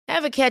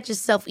Ever catch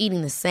yourself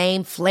eating the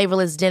same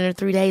flavorless dinner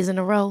 3 days in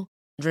a row?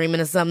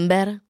 Dreaming of something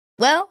better?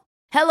 Well,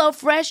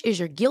 HelloFresh is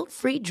your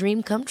guilt-free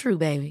dream come true,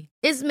 baby.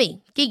 It's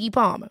me, Keke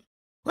Palmer.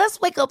 Let's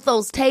wake up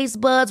those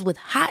taste buds with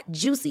hot,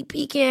 juicy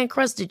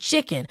pecan-crusted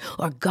chicken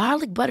or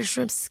garlic butter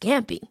shrimp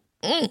scampi.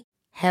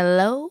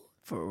 Hello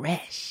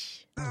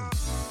Fresh.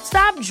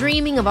 Stop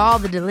dreaming of all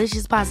the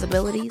delicious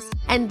possibilities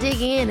and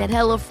dig in at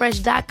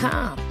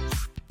HelloFresh.com.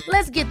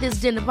 Let's get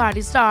this dinner party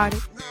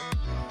started.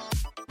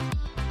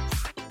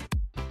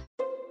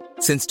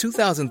 Since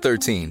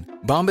 2013,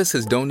 Bombas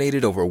has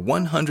donated over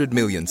 100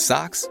 million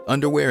socks,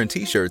 underwear, and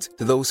T-shirts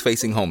to those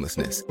facing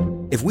homelessness.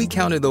 If we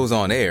counted those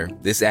on air,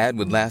 this ad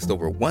would last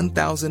over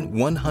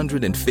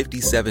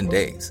 1,157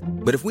 days.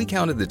 But if we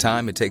counted the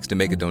time it takes to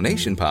make a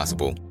donation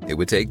possible, it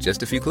would take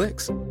just a few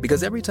clicks.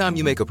 Because every time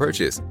you make a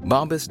purchase,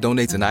 Bombas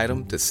donates an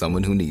item to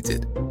someone who needs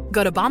it.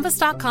 Go to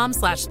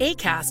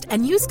bombas.com/ACAST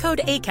and use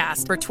code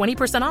ACAST for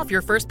 20% off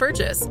your first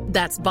purchase.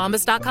 That's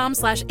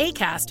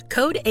bombas.com/ACAST,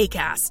 code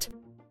ACAST.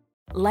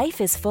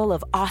 Life is full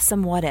of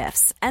awesome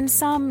what-ifs, and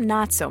some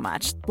not so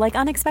much, like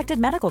unexpected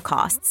medical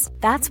costs.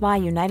 That's why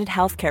United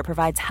Healthcare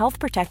provides Health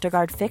Protector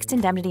Guard fixed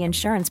indemnity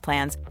insurance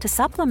plans to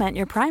supplement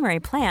your primary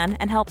plan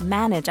and help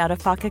manage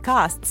out-of-pocket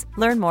costs.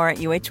 Learn more at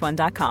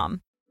uh1.com.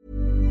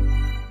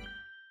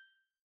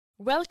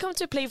 Welcome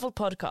to Playful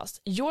Podcast,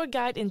 your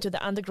guide into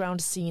the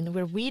underground scene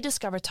where we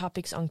discover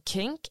topics on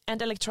kink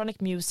and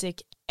electronic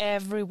music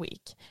every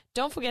week.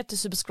 Don't forget to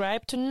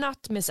subscribe to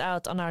not miss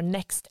out on our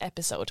next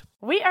episode.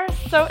 We are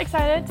so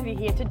excited to be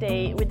here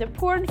today with the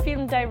porn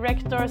film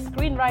director,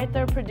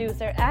 screenwriter,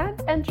 producer and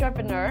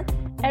entrepreneur,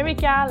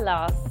 Erika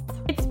Lust.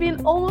 It's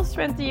been almost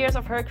 20 years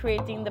of her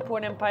creating the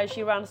porn empire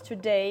she runs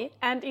today,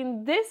 and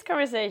in this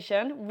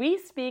conversation we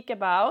speak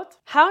about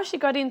how she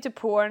got into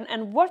porn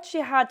and what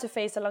she had to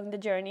face along the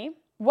journey,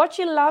 what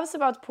she loves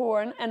about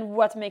porn and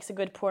what makes a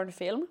good porn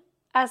film,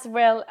 as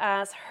well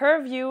as her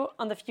view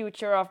on the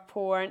future of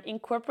porn,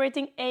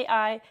 incorporating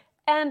AI,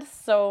 and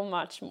so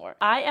much more.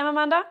 I am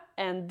Amanda,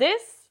 and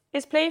this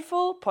is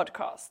Playful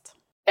Podcast.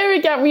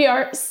 Erika, we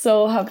are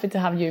so happy to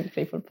have you in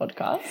Playful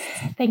Podcast.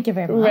 Thank you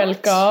very much.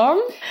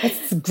 Welcome.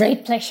 It's a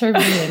great pleasure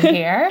being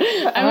here.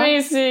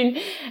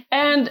 Amazing.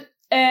 And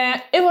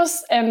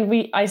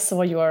I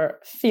saw your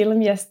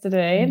film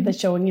yesterday, the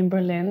showing in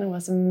Berlin. It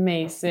was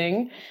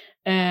amazing.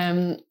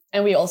 And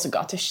we also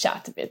got to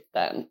chat a bit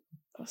then.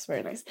 It was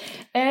very nice.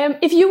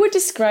 If you would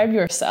describe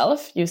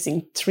yourself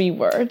using 3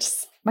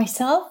 words.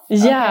 Myself?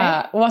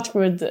 Yeah. Okay. What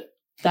would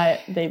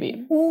they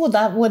be? Oh,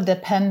 that would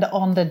depend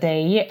on the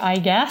day, I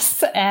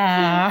guess.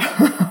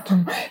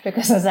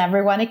 Because as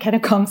everyone, it kind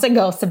of comes and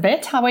goes a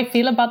bit how I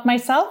feel about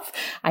myself.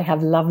 I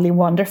have lovely,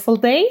 wonderful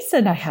days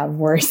and I have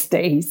worse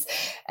days.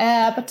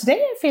 But today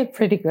I feel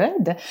pretty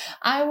good.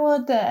 I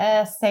would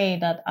say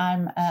that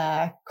I'm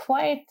a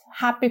quite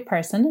happy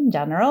person in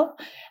general.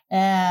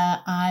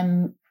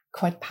 I'm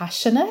quite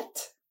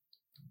passionate,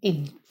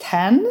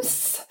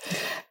 intense,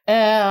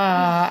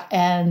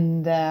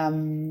 and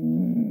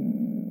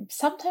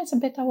sometimes a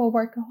bit of a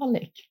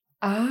workaholic.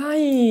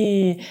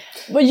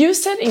 But you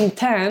said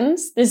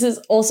intense. This is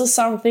also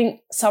something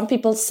some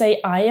people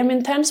say I am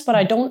intense, but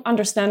I don't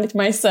understand it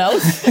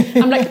myself.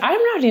 I'm like,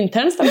 I'm not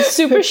intense. I'm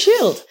super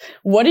chilled.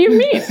 What do you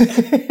mean?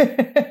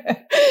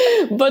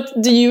 But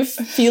do you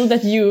feel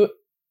that you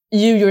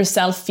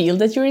yourself feel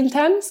that you're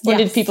intense? Or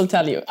did people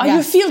tell you?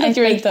 You feel that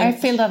you're intense? I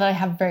feel that I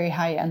have very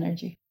high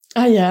energy.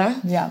 Yeah?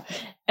 Yeah.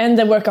 And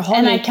the workaholic.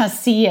 And I can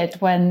see it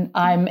when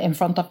I'm in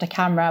front of the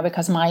camera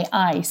because my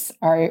eyes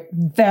are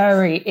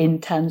very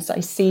intense.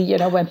 I see,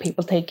 when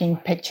people taking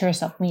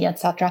pictures of me,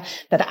 etc.,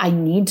 that I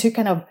need to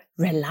kind of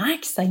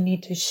relax. I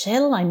need to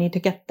chill. I need to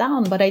get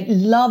down. But I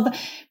love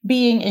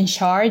being in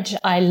charge.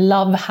 I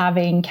love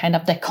having kind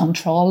of the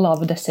control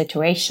of the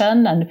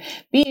situation and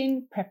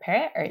being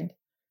prepared.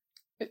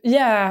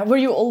 Yeah. Were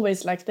you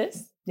always like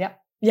this? Yeah.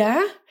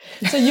 Yeah?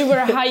 So you were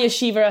a high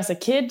achiever as a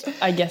kid,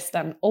 I guess,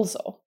 then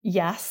also?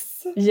 Yes.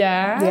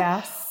 Yeah?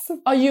 Yes.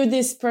 Are you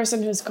this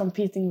person who's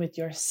competing with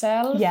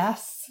yourself?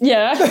 Yes.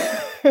 Yeah.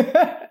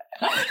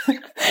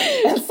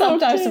 And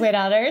sometimes with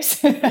others.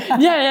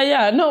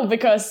 Yeah. No,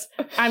 because,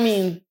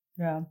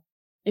 yeah.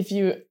 If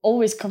you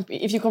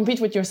compete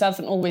with yourself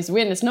and always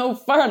win, it's no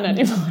fun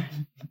anymore.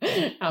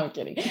 I'm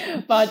kidding.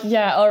 But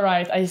yeah, all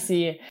right, I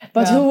see.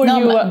 But who were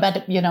you?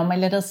 But my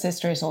little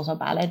sister is also a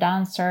ballet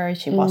dancer.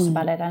 She was a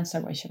ballet dancer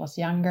when she was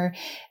younger.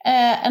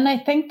 And I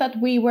think that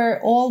we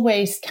were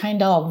always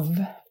kind of,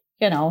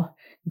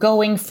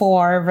 going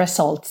for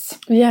results.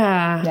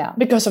 Yeah.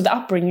 Because of the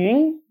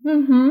upbringing?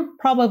 Mm-hmm.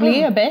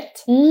 Probably a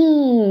bit.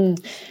 Who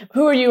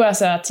were you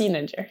as a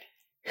teenager?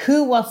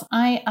 Who was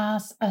I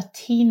as a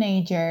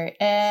teenager?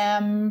 I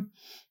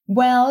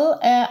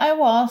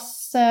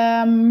was...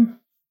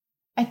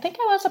 I think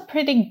I was a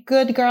pretty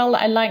good girl.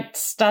 I liked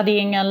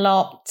studying a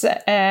lot.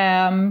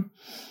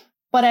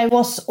 But I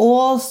was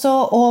also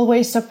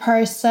always a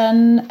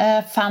person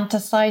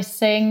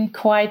fantasizing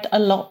quite a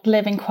lot,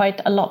 living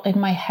quite a lot in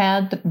my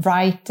head,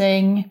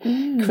 writing,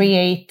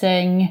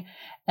 creating,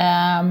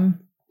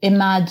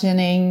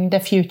 imagining the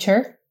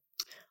future.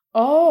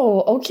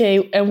 Oh,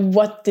 okay. And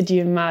what did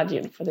you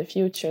imagine for the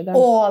future then?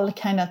 All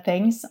kind of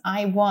things.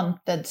 I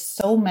wanted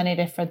so many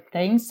different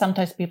things.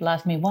 Sometimes people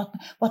ask me,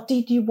 what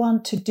did you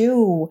want to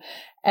do?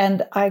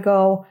 And I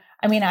go,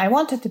 I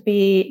wanted to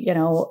be,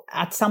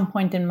 at some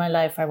point in my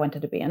life, I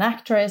wanted to be an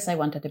actress. I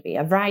wanted to be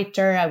a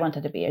writer. I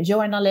wanted to be a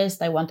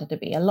journalist. I wanted to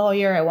be a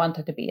lawyer. I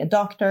wanted to be a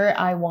doctor.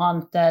 I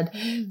wanted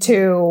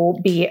to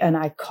be an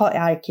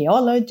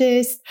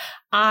archaeologist.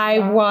 I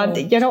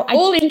wanted,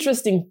 all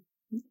interesting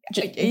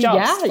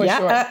jobs, for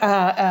sure.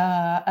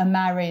 A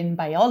marine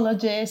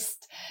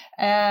biologist.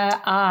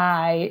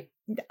 I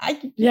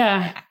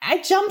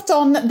jumped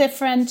on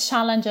different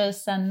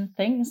challenges and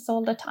things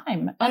all the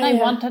time. And I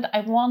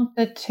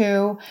wanted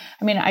to,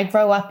 I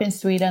grew up in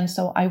Sweden,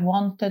 so I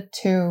wanted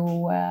to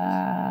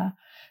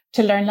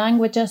learn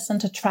languages and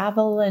to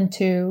travel and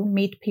to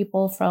meet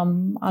people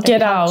from other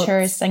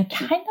cultures and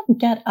kind of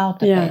get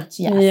out of it.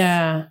 Yes.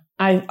 Yeah,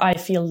 I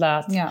feel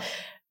that. Yeah.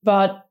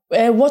 But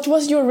what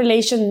was your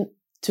relation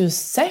to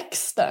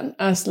sex then?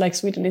 As like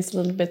Sweden is a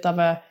little bit of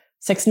a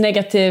sex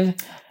negative.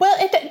 Well,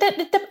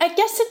 I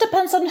guess it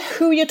depends on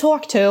who you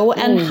talk to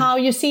and how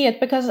you see it,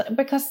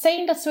 because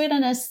saying that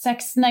Sweden is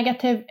sex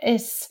negative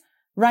is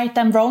right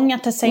and wrong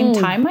at the same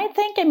time, I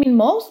think.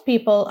 Most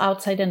people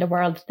outside in the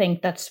world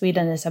think that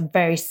Sweden is a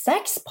very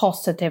sex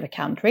positive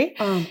country.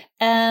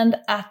 And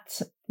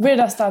where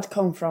does that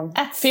come from?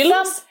 At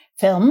films?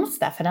 Films,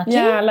 definitely.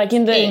 Yeah, like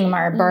in the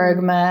Ingmar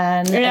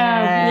Bergman.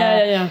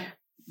 Yeah.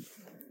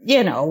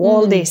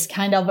 All this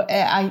kind of,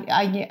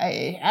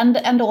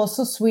 and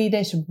also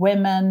Swedish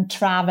women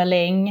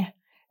traveling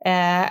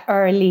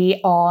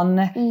early on,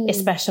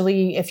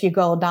 especially if you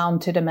go down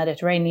to the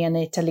Mediterranean,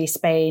 Italy,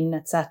 Spain,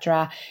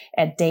 etc.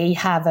 They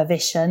have a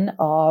vision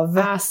of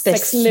the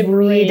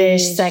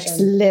Swedish sex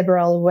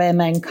liberal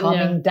women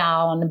coming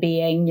down,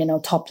 being,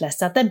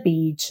 topless at the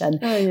beach and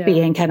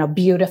being kind of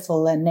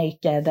beautiful and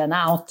naked and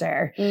out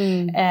there.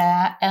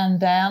 And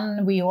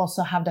then we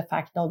also have the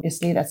fact,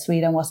 obviously, that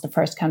Sweden was the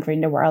first country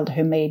in the world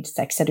who made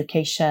sex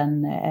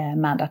education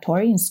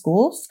mandatory in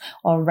schools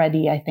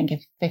already, I think, in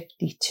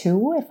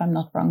 52, if I'm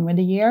not wrong with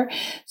the year.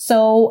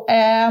 So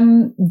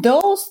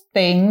those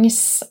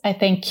things, I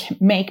think,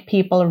 make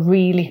people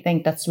really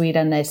think that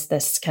Sweden is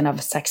this kind of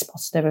sex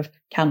positive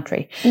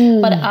country.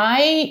 But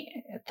I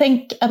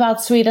think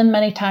about Sweden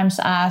many times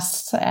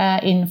as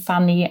in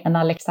Fanny and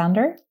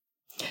Alexander,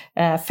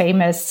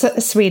 famous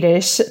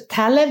Swedish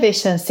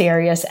television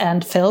series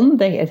and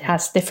film. It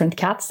has different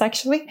cats,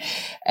 actually.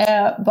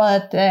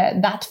 But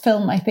that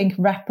film, I think,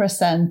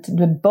 represent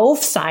the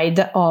both sides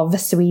of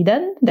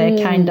Sweden.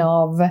 The kind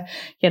of,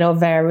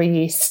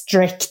 very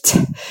strict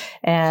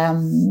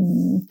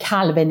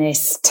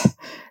Calvinist,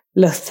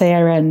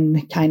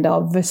 Lutheran kind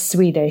of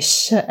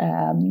Swedish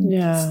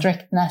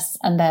strictness.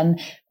 And then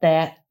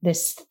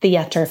this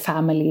theater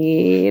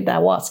family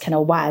that was kind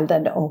of wild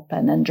and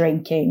open and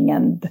drinking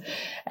and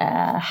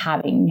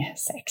having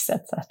sex,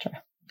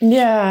 etc.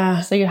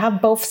 Yeah. So you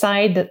have both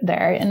sides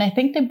there, and I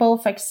think they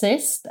both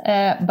exist.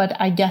 But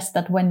I guess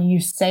that when you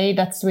say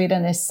that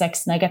Sweden is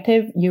sex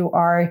negative, you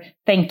are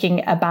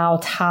thinking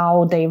about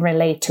how they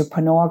relate to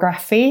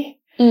pornography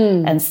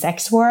and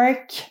sex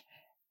work.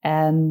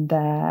 And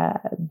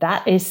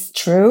that is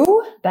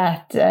true,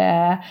 that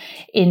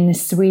in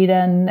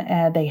Sweden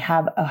they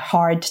have a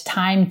hard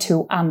time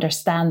to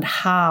understand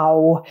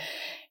how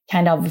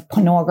kind of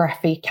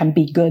pornography can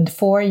be good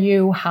for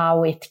you,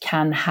 how it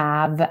can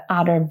have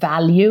other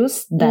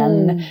values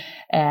than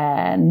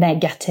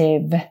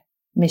negative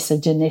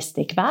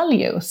misogynistic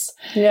values.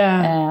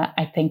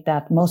 I think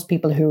that most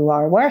people who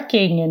are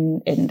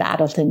working in the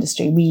adult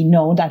industry, we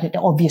know that it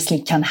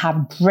obviously can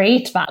have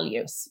great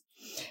values.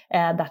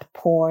 That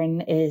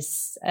porn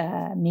is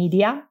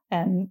media,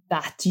 and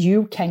that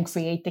you can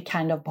create the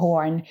kind of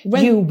porn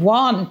you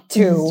want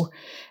to,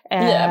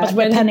 but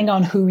depending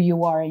on who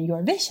you are and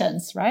your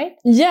visions, right?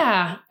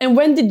 Yeah. And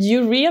when did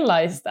you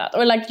realize that?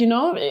 Or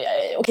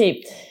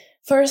okay,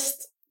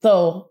 first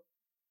though,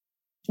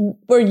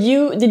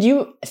 did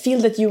you feel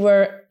that you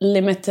were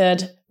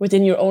limited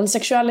within your own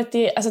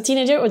sexuality as a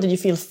teenager, or did you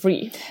feel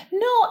free?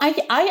 No,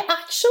 I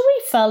actually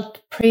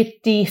felt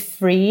pretty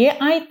free.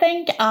 I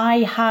think I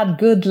had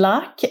good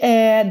luck.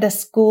 The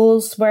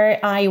schools where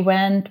I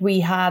went, we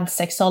had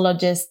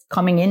sexologists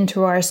coming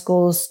into our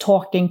schools,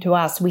 talking to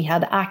us. We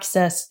had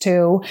access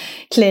to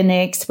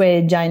clinics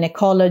with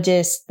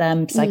gynecologists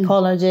and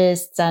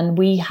psychologists, and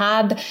we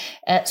had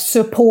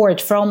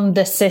support from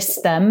the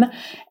system.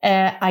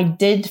 I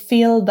did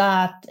feel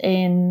that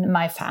in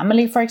my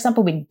family, for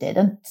example, we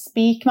didn't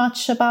speak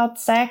much about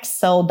sex.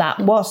 So that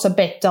was a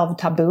bit of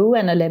taboo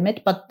and a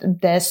limit, but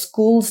the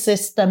school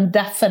system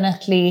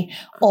definitely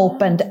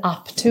opened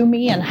up to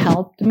me and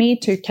helped me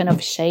to kind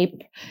of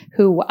shape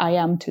who I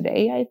am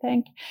today, I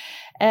think.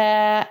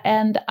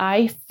 And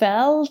I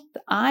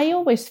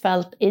always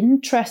felt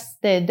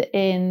interested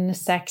in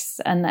sex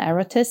and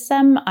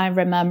erotism. I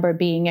remember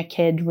being a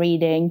kid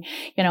reading,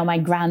 my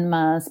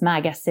grandma's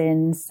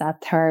magazines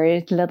at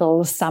her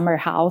little summer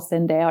house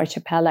in the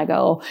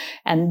archipelago,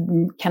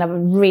 and kind of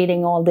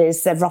reading all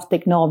these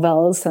erotic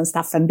novels and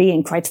stuff, and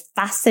being quite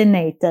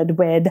fascinated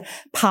with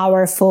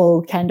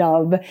powerful kind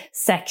of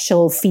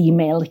sexual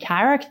female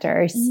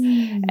characters.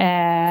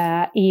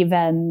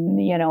 Even,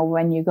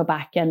 when you go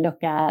back and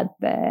look at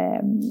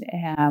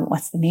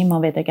what's the name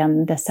of it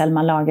again? The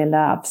Selma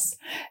Lagerlöfs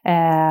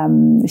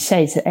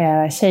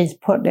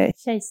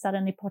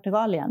Kejsaren I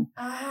Portugalien.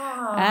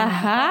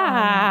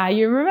 Aha,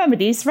 you remember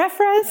these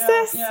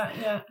references?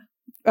 Yeah.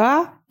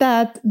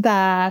 That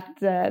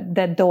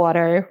the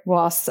daughter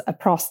was a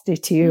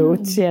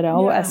prostitute,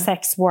 a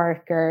sex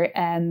worker,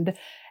 and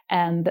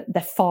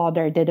the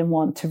father didn't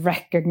want to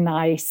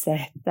recognize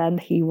it, and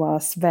he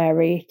was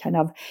very kind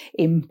of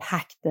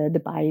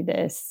impacted by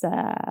this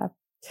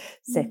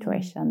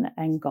situation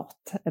and got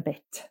a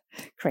bit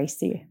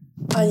crazy.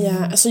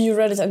 So you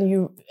read it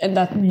and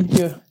that made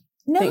you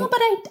No, but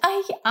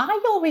I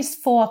always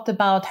thought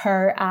about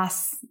her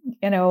as,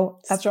 a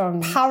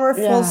strong,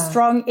 powerful,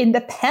 strong,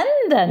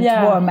 independent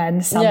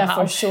woman somehow. Yeah,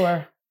 for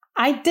sure.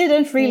 I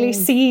didn't really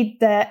see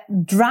the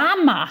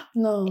drama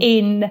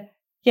in,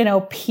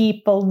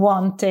 people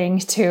wanting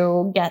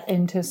to get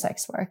into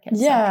sex work.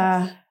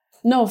 Yeah.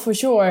 No, for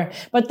sure.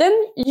 But then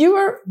you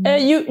were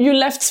you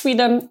left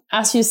Sweden,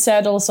 as you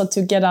said, also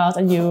to get out,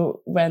 and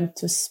you went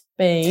to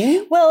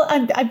Spain. Well,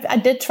 I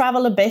did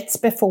travel a bit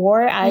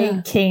before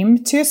I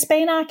came to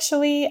Spain.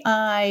 Actually,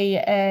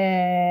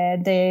 I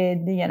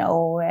did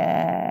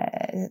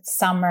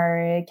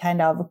summer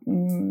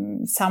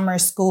summer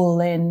school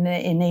in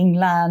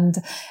England.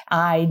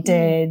 I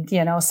did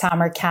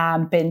summer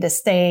camp in the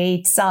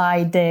States.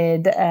 I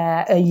did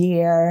a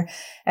year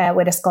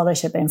with a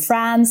scholarship in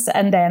France,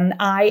 and then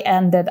I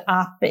ended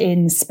up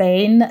in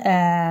Spain.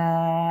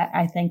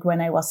 I think when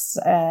I was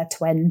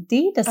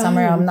 20, the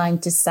summer of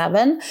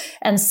 '97.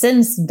 And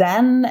since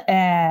then,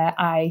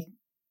 I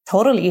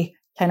totally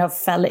kind of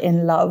fell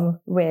in love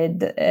with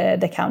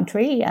the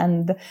country,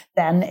 and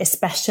then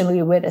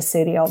especially with the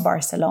city of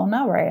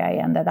Barcelona, where I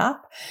ended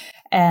up.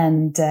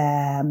 And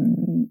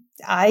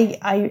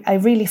I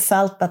really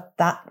felt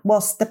that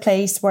was the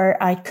place where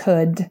I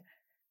could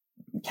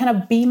kind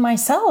of be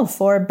myself,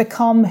 or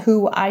become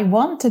who I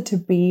wanted to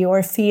be,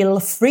 or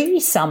feel free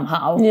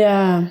somehow.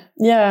 Yeah.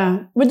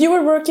 But you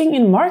were working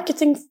in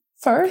marketing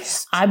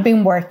first? I've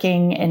been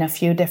working in a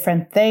few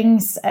different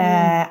things.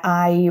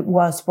 I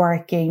was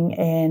working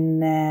in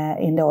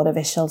the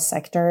audiovisual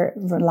sector,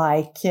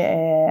 like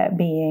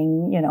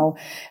being,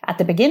 at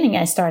the beginning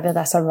I started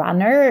as a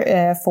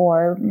runner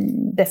for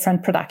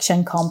different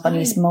production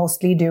companies,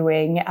 mostly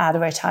doing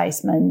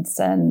advertisements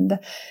and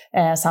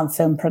some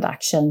film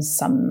productions,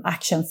 some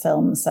action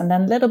films. And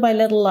then little by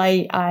little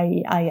I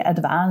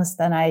advanced,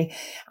 and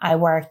I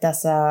worked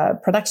as a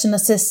production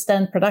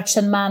assistant,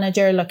 production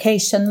manager,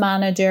 location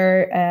manager,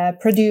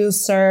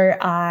 producer.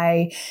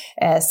 I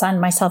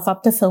signed myself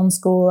up to film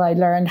school. I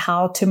learned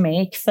how to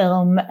make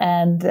film.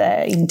 And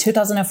in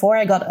 2004,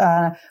 I got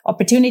an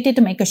opportunity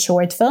to make a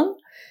short film.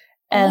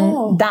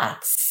 And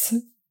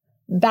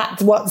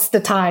that was the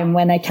time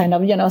when I kind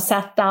of,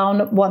 sat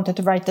down, wanted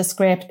to write the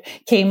script,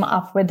 came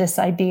up with this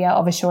idea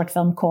of a short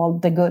film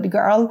called The Good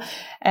Girl.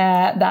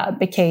 That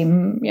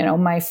became,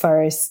 my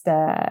first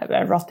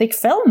erotic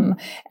film.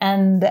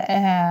 And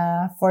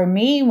for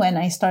me, when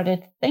I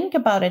started to think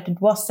about it,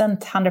 it wasn't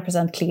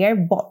 100% clear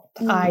what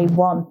I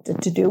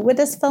wanted to do with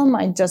this film.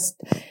 I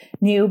just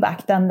knew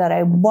back then that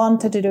I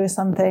wanted to do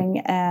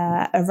something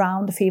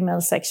around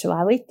female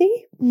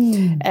sexuality,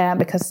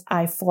 because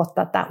I thought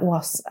that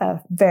was a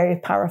very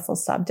powerful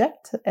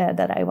subject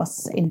that I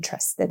was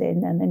interested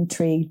in and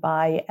intrigued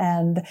by.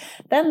 And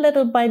then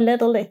little by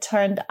little, it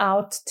turned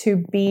out to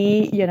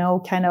be,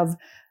 kind of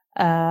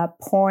a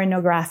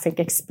pornographic,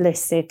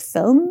 explicit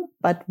film,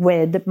 but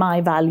with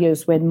my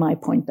values, with my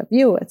point of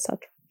view, etc.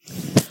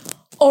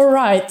 All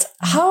right.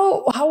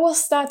 How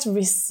was that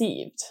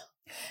received?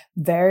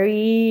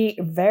 Very,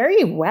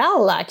 very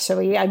well,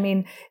 actually. I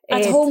mean,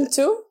 at home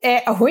too?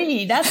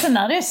 That's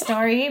another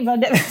story.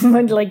 But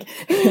like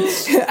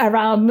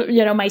around,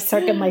 my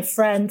circle, my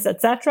friends,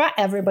 etc.,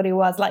 everybody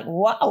was like,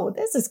 "Wow,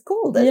 this is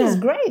cool. This is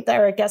great,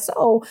 Erika.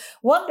 So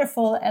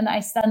wonderful." And I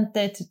sent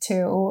it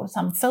to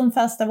some film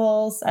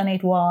festivals, and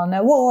it won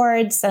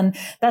awards. And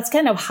that's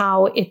kind of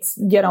how it's,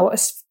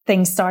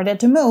 things started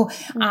to move.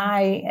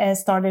 I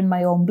started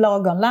my own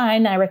blog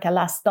online,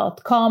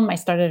 erikalust.com. I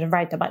started to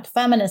write about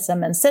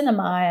feminism and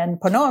cinema and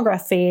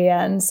pornography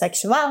and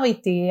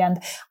sexuality. And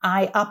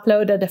I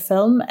uploaded a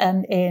film,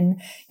 and in,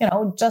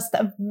 just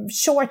a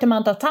short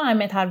amount of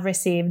time, it had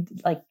received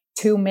like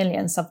 2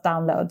 million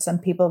downloads,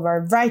 and people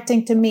were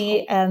writing to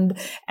me, and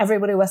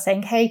everybody was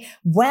saying, "Hey,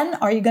 when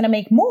are you going to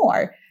make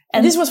more?"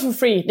 And this was for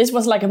free. This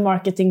was like a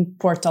marketing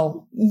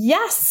portal.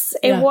 Yes,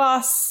 it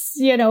was,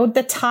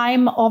 the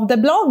time of the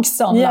blogs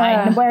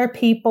online where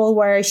people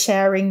were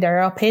sharing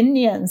their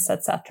opinions,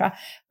 etc.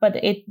 But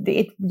it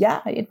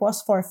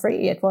was for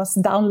free. It was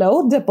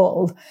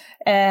downloadable.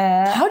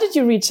 How did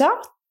you reach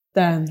out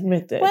then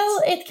with it?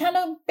 Well, it kind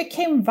of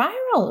became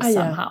viral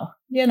somehow.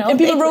 And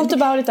people wrote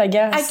about it, I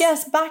guess. I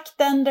guess back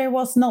then there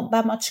was not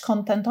that much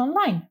content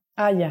online.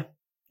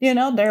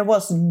 There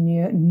was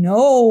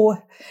no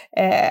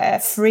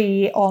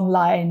free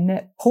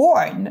online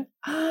porn.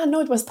 No,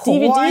 it was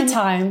DVD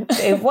time.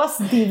 It was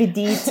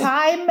DVD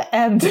time,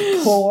 and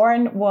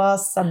porn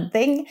was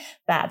something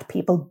that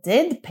people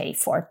did pay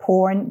for.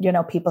 Porn,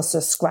 people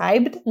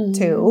subscribed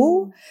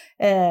to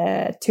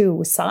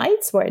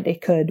sites where they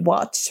could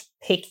watch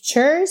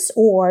pictures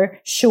or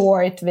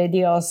short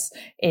videos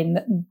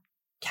in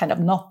kind of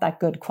not that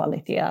good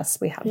quality as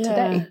we have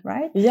today,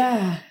 right?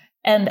 Yeah.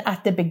 And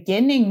at the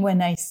beginning,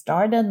 when I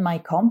started my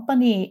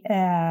company,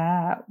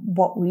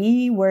 what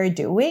we were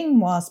doing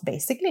was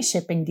basically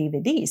shipping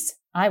DVDs.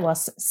 I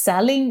was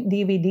selling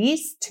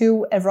DVDs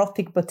to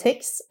erotic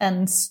boutiques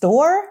and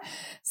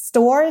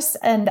stores.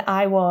 And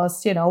I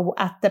was,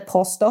 at the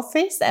post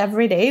office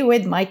every day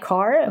with my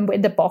car and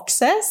with the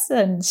boxes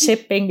and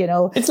shipping,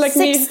 it's like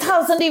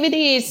 6,000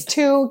 DVDs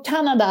to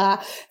Canada,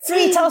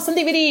 3,000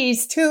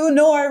 DVDs to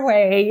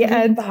Norway.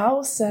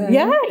 3,000.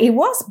 Yeah, it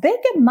was big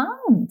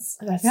amounts.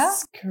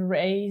 That's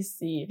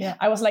crazy. Yeah.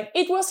 I was like,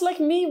 it was like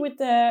me with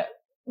the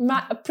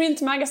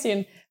print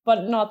magazine,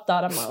 but not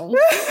that amount,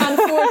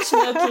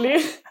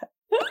 unfortunately.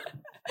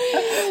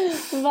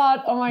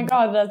 But oh my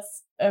God,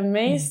 that's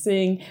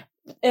amazing.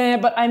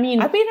 But I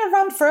mean, I've been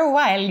around for a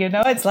while,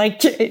 it's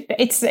like,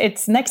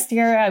 it's next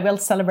year I will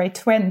celebrate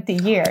 20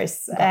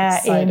 years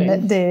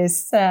in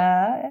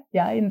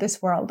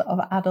this world of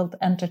adult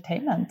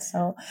entertainment.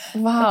 So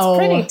wow, it's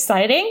pretty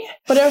exciting.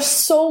 But there are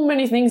so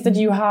many things that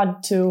you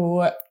had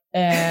to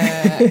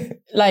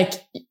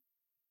like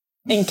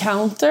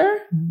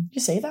encounter. You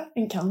say that?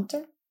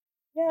 Encounter?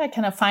 Yeah, I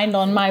kind of find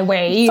on my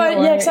way.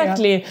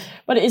 Exactly.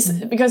 But it's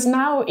because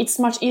now it's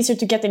much easier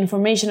to get the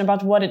information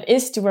about what it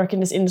is to work in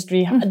this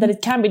industry, that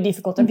it can be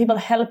difficult and people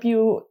help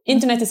you.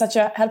 Internet is such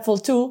a helpful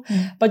tool,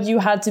 but you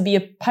had to be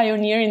a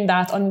pioneer in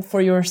that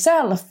for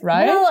yourself,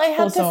 right? Well, I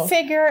had to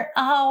figure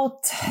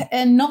out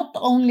not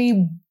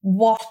only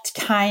what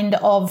kind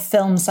of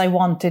films I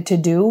wanted to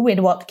do with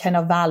what kind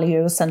of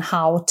values and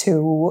how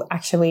to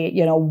actually,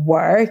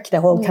 work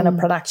the whole kind of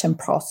production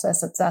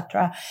process,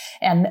 etc.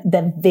 And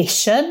the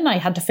vision, I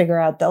had to figure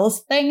out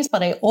those things,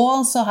 but I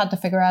also had to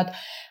figure out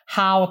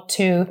how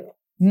to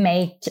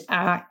make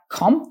a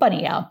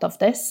company out of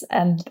this.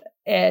 And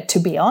to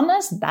be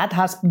honest, that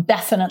has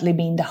definitely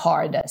been the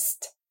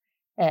hardest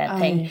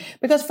thing.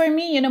 Because for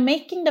me,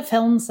 making the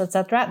films,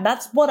 etc.,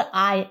 that's what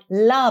I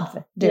love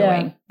doing.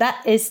 Yeah.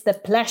 That is the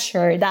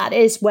pleasure. That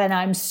is when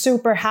I'm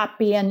super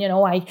happy and,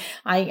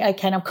 I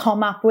kind of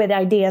come up with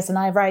ideas and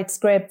I write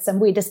scripts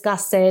and we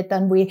discuss it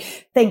and we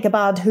think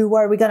about who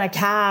are we going to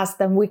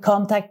cast and we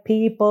contact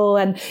people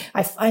and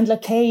I find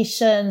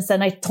locations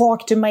and I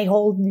talk to my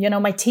whole,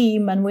 my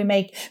team and we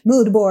make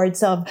mood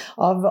boards of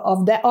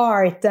the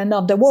art and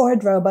of the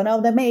wardrobe and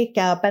of the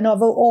makeup and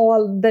of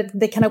all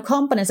the kind of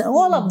components and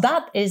all of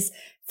that is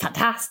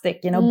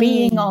fantastic,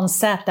 being on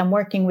set and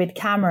working with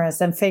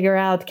cameras and figure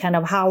out kind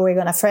of how we're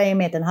going to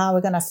frame it and how we're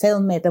going to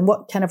film it and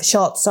what kind of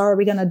shots are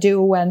we going to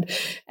do. And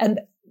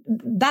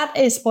that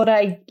is what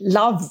I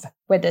love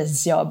with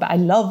this job. I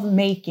love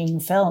making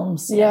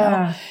films. You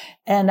know?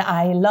 And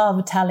I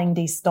love telling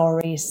these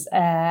stories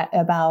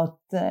about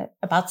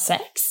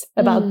sex,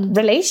 about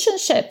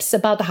relationships,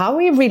 about how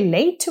we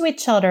relate to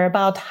each other,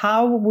 about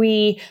how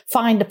we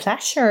find the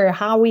pleasure,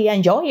 how we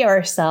enjoy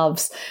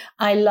ourselves.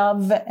 I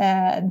love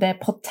the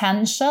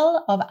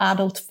potential of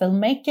adult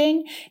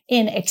filmmaking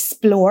in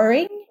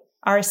exploring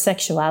our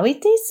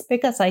sexualities,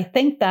 because I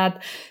think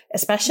that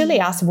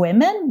especially as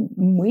women,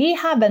 we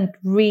haven't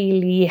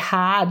really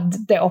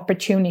had the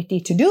opportunity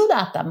to do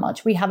that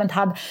much. We haven't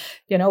had,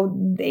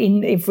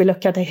 if we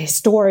look at a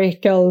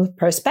historical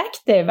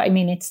perspective, I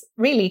mean, it's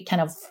really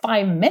kind of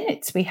 5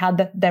 minutes we had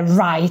the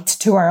right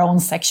to our own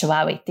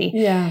sexuality.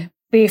 Yeah.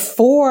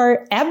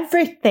 Before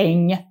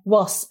everything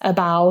was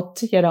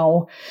about,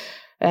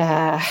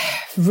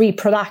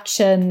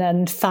 reproduction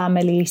and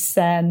families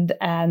and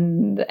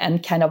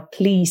kind of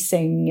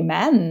pleasing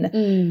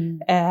men.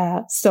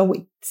 So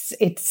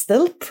it's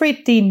still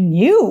pretty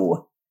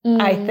new,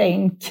 I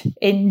think,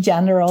 in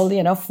general,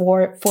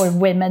 for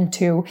women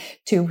to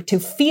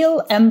feel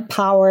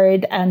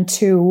empowered and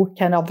to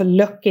kind of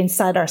look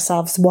inside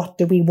ourselves. What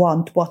do we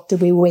want? What do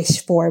we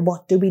wish for?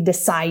 What do we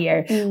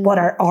desire? What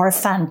are our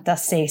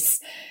fantasies?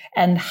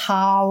 And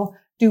how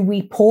do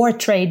we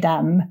portray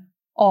them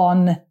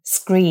on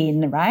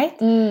screen, right?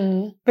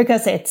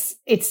 Because I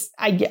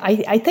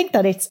think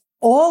that it's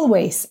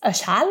always a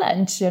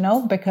challenge,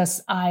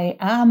 because I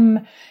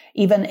am,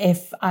 even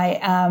if I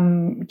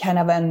am kind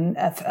of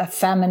a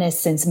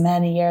feminist since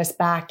many years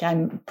back,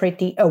 I'm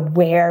pretty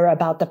aware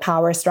about the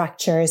power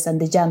structures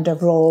and the gender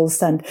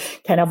roles and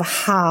kind of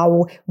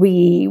how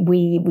we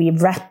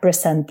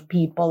represent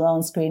people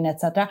on screen,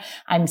 etc.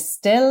 I'm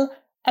still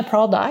a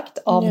product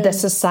of the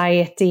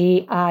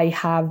society I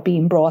have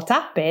been brought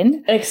up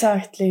in.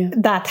 Exactly.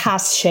 That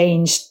has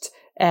changed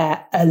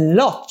a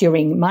lot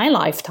during my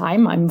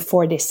lifetime. I'm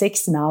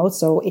 46 now,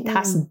 so it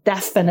has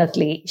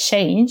definitely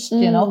changed,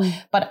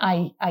 but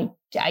I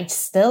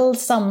still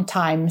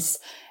sometimes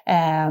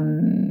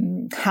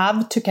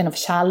have to kind of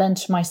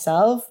challenge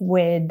myself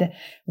with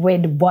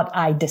what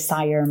I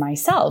desire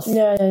myself.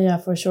 Yeah,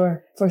 for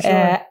sure.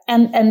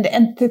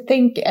 And to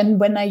think,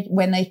 and when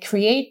I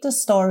create a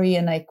story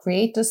and I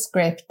create a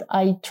script,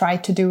 I try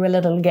to do a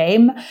little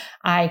game.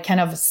 I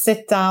kind of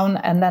sit down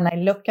and then I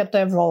look at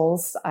the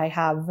roles I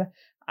have,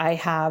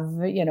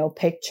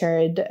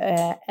 pictured,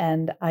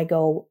 and I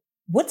go,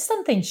 would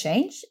something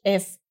change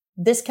if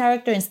this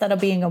character, instead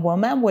of being a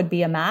woman, would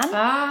be a man,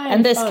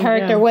 and this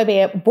character would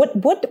be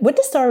would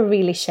the story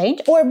really change?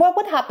 Or what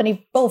would happen if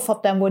both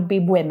of them would be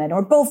women,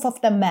 or both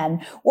of them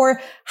men? Or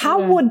how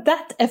would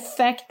that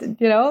affect, the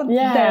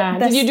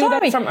Did you do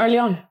story? that from early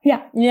on?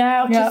 Yeah.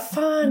 Okay,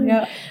 fun.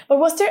 Yeah. But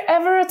was there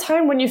ever a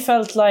time when you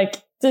felt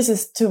like, this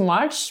is too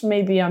much,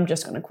 maybe I'm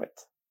just gonna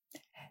quit?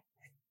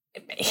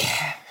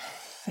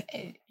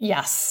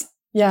 Yes.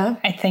 Yeah,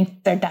 I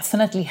think there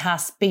definitely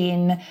has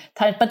been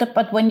times,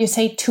 but when you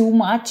say too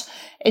much,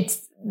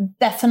 it's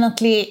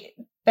definitely,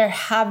 there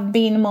have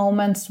been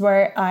moments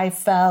where I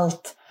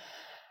felt,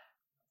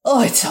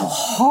 oh, it's so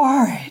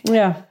hard.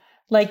 Yeah.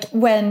 Like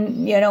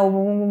when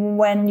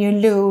you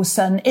lose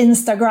an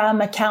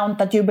Instagram account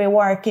that you've been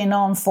working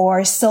on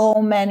for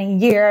so many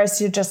years,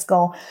 you just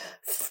go,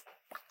 F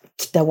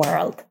the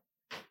world.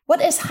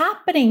 What is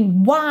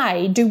happening?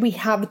 Why do we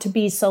have to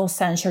be so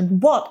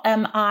censored? What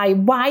am I?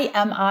 Why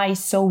am I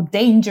so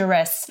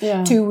dangerous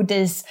to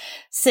this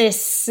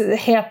cis,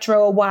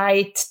 hetero,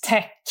 white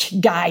tech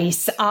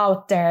guys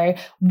out there?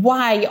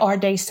 Why are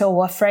they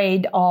so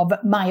afraid of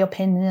my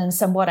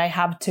opinions and what I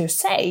have to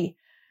say?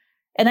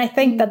 And I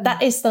think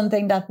that is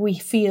something that we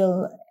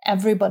feel,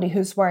 everybody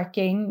who's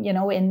working,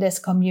 in this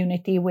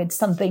community with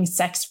something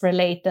sex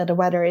related,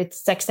 whether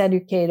it's sex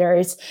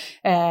educators,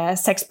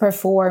 sex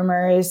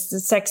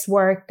performers, sex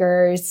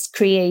workers,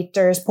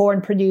 creators,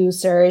 porn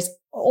producers,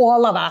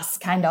 all of us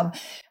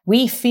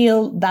we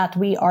feel that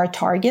we are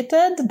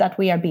targeted, that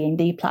we are being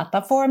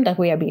deplatformed, that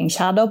we are being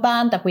shadow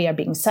banned, that we are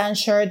being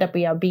censored, that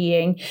we are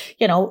being,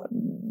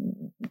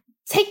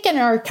 taken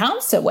our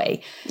accounts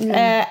away.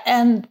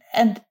 And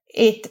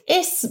it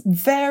is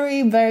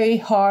very, very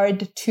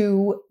hard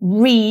to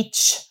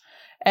reach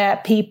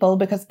people,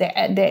 because the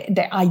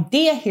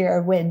idea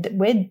here with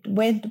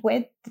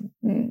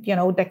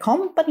the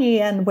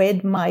company and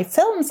with my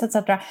films,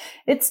 etc.,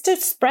 it's to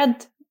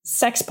spread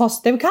sex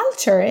positive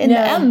culture. In the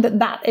end,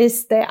 that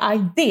is the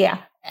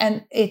idea,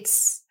 and it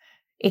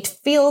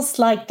feels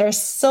like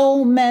there's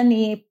so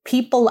many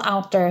people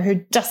out there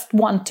who just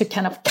want to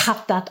kind of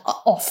cut that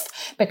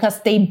off because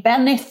they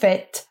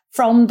benefit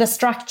from the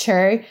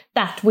structure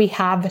that we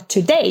have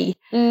today.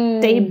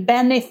 They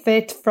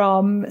benefit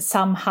from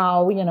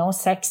somehow,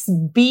 sex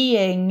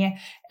being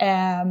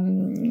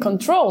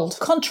controlled.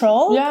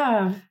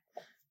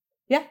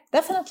 Yeah,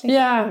 definitely.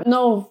 Yeah,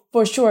 no,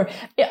 for sure.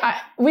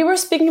 We were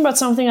speaking about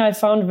something I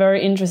found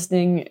very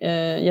interesting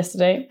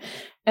yesterday.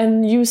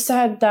 And you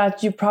said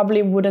that you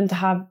probably wouldn't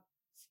have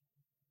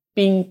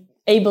been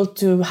able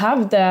to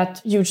have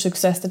that huge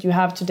success that you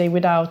have today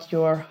without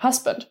your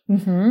husband.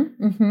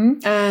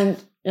 And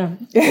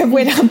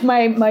with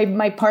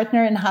my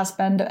partner and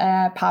husband,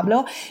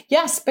 Pablo.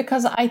 Yes,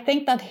 because I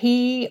think that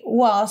he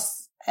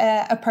was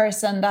a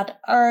person that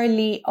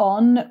early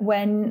on,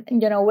 when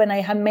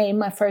I had made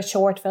my first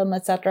short film,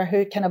 etc.,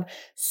 who kind of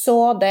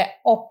saw the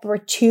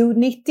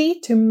opportunity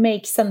to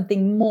make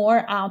something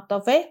more out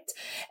of it,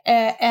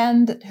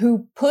 and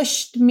who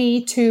pushed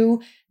me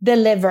to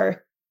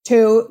deliver,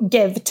 to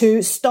give,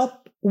 to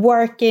stop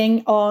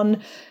working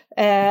on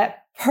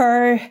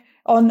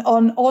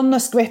on a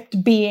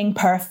script being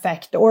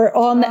perfect, or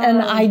on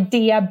an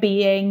idea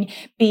being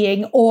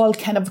all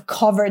kind of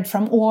covered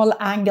from all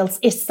angles.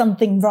 Is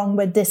something wrong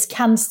with this?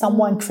 Can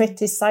someone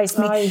criticize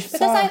me?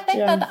 Because I think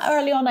that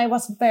early on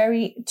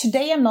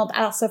today I'm not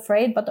as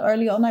afraid, but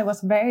early on I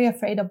was very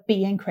afraid of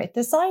being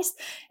criticized,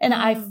 and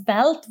I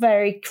felt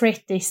very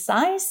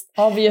criticized.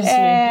 Obviously.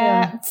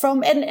 I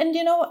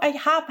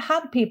have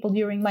had people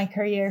during my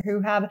career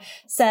who have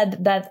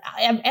said that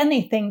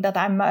anything that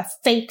I'm a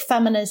fake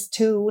feminist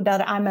to,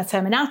 that I'm a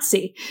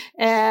feminazi.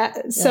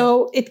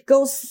 So it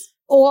goes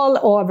all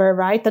over,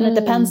 right? And it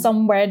depends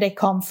on where they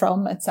come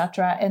from,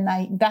 etc. And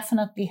I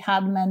definitely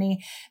had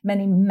many,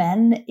 many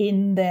men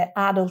in the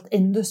adult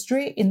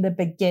industry in the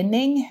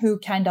beginning who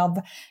kind of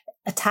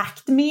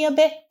attacked me a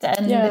bit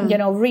and,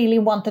 really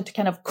wanted to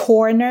kind of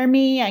corner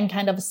me and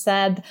kind of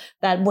said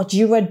that what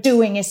you are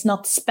doing is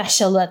not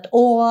special at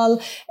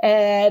all.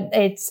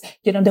 It's,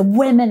 the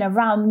women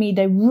around me,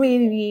 they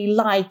really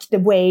like the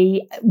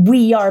way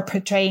we are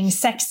portraying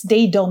sex.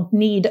 They don't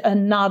need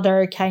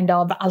another kind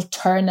of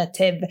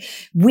alternative.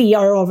 We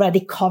are already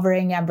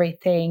covering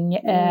everything.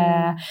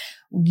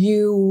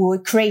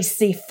 You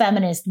crazy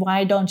feminist,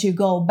 why don't you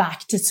go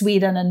back to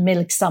Sweden and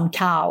milk some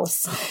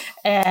cows?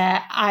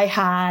 I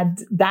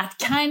had that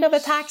kind of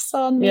attacks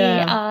on me.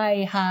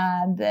 I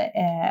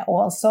had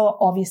also,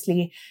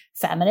 obviously,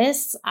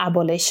 feminists,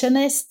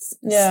 abolitionists,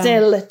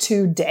 still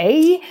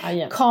today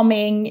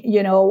coming,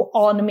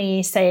 on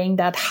me saying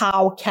that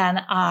how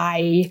can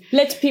I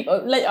let people,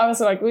 I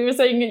was like, we were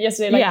saying it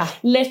yesterday,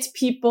 let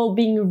people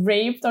being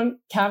raped on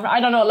camera.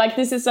 I don't know,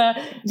 this is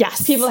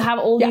people have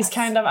all these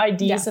kind of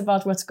ideas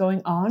about what's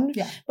going on.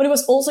 Yeah. But it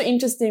was also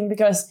interesting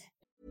because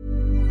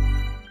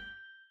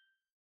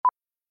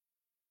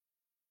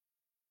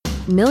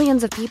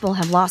millions of people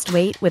have lost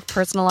weight with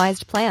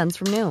personalized plans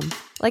from Noom.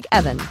 Like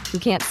Evan, who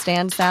can't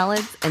stand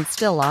salads and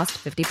still lost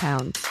 50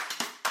 pounds.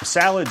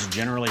 Salads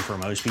generally for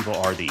most people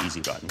are the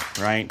easy button,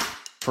 right?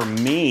 For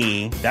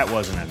me, that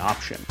wasn't an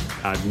option.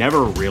 I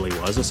never really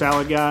was a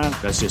salad guy.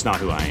 That's just not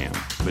who I am.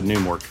 But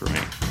Noom worked for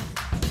me.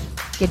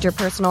 Get your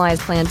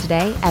personalized plan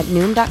today at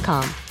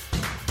Noom.com.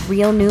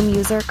 Real Noom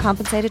user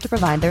compensated to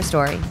provide their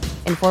story.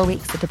 In 4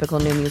 weeks, the typical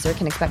Noom user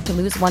can expect to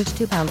lose 1 to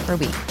 2 pounds per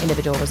week.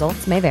 Individual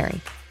results may vary.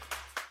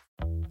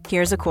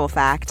 Here's a cool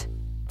fact.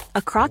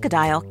 A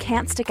crocodile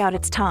can't stick out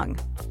its tongue.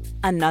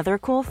 Another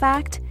cool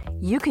fact,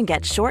 you can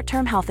get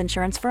short-term health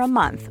insurance for a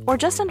month or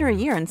just under a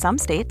year in some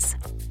states.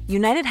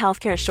 United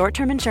Healthcare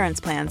short-term insurance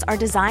plans are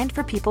designed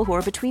for people who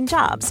are between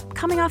jobs,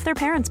 coming off their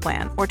parents'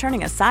 plan, or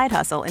turning a side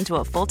hustle into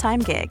a full-time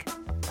gig.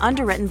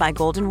 Underwritten by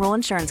Golden Rule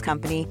Insurance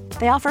Company,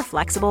 they offer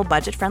flexible,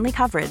 budget-friendly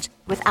coverage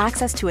with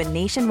access to a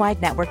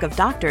nationwide network of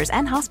doctors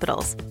and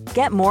hospitals.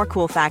 Get more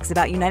cool facts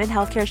about United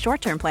Healthcare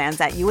short-term plans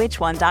at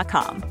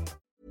uh1.com.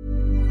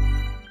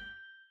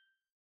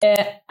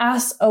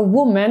 As a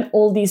woman,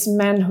 all these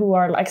men who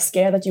are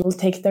scared that you will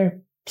take their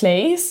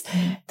place,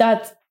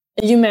 that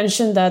you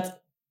mentioned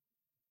that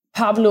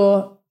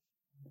Pablo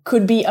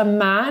could be a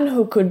man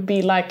who could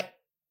be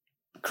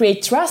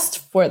create trust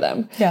for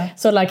them. Yeah.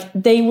 So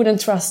they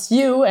wouldn't trust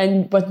you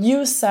and what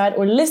you said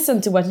or listen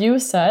to what you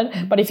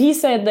said. But if he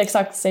said the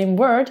exact same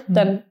word,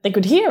 then they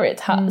could hear it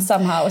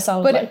somehow.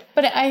 But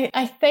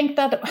I think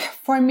that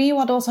for me,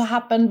 what also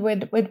happened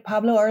with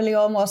Pablo early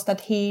on was that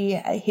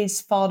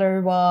his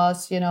father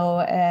was,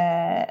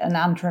 an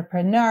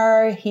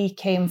entrepreneur. He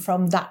came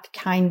from that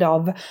kind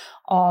of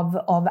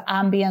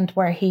ambient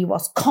where he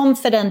was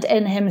confident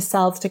in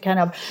himself to kind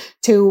of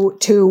to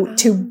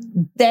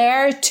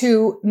dare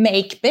to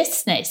make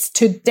business,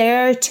 to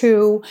dare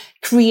to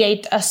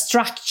create a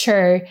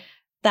structure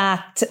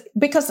that,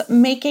 because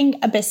making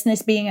a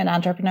business, being an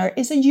entrepreneur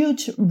is a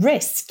huge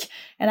risk.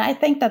 And I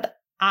think that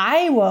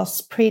I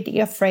was pretty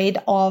afraid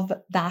of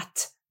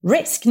that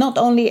risk, not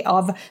only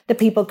of the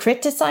people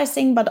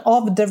criticizing, but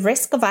of the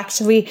risk of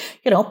actually,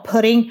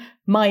 putting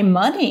my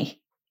money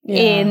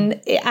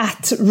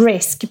at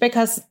risk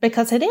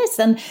because it is.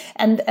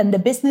 And the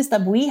business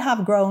that we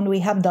have grown, we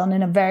have done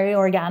in a very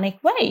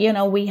organic way.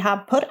 We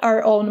have put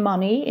our own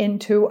money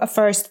into a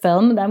first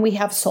film, then we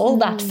have sold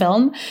that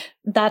film.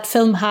 That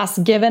film has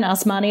given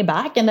us money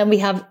back, and then we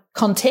have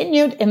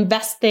continued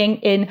investing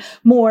in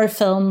more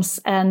films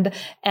and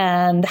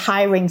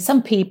hiring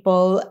some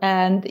people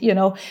and,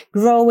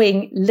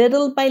 growing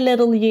little by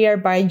little, year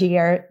by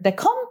year, the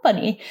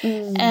company.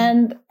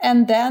 And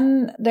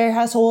then there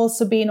has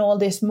also been all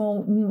these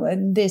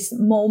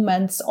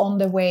moments on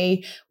the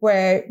way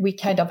where we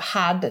kind of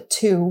had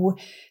to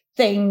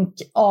think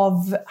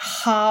of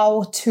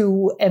how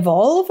to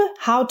evolve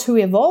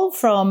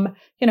from,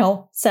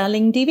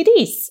 selling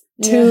DVDs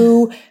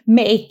to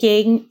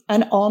making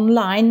an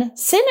online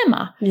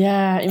cinema.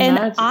 Yeah, imagine.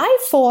 And I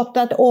thought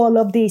that all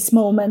of these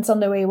moments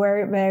on the way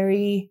were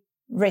very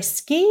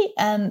risky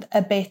and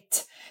a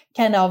bit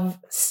kind of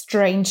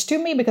strange to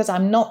me because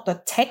I'm not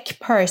a tech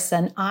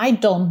person. I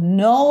don't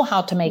know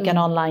how to make an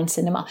online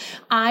cinema.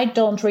 I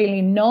don't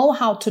really know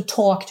how to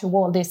talk to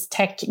all these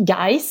tech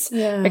guys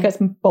because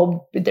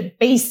they're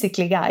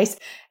basically guys.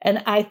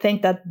 And I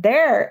think that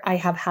there I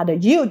have had a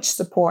huge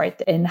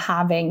support in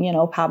having,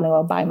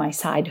 Pablo by my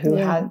side, who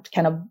had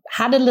kind of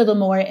had a little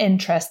more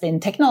interest in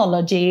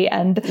technology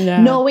and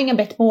knowing a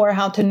bit more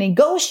how to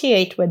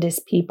negotiate with these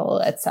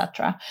people,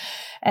 etc.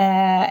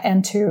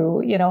 And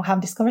to,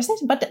 have this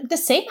conversation. But the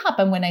same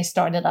happened when I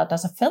started out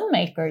as a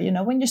filmmaker.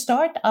 When you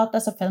start out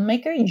as a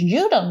filmmaker,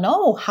 you don't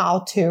know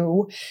how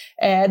to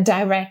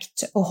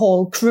direct a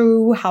whole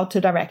crew, how to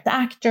direct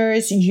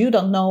actors. You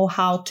don't know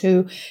how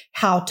to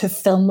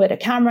film with a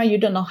camera. You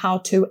don't know how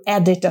to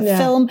edit a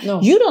film.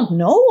 No. You don't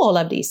know all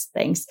of these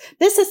things.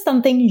 This is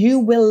something you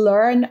will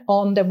learn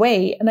on the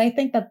way. And I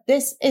think that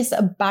this is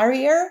a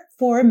barrier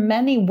for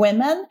many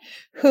women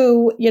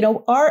who,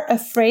 are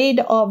afraid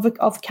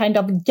of kind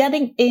of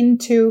getting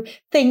into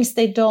things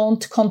they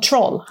don't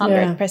control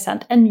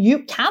 100%. And you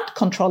can't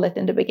control it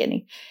in the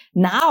beginning.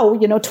 Now,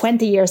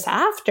 20 years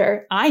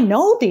after, I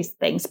know these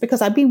things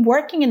because I've been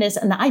working in this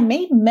and I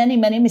made many,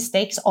 many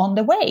mistakes on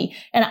the way.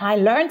 And I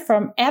learned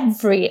from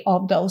every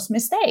of those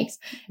mistakes.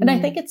 And I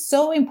think it's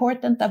so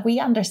important that we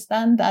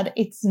understand that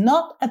it's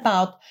not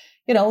about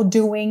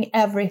doing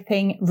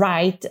everything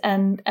right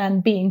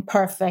and being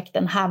perfect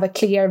and have a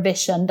clear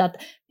vision, that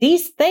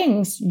these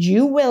things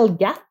you will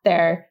get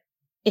there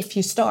if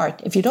you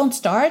start. If you don't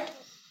start,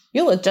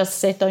 you will just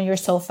sit on your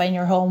sofa in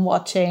your home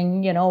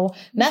watching,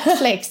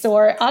 Netflix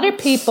or other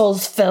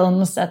people's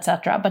films,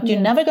 etc. But you're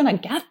never going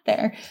to get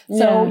there.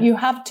 So you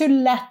have to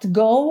let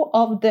go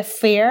of the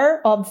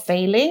fear of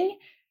failing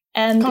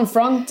and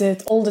confront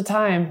it all the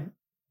time.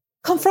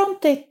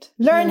 Confront it,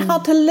 learn how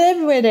to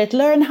live with it,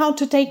 learn how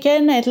to take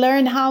in it,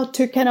 learn how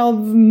to kind of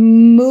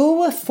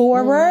move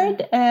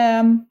forward,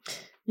 and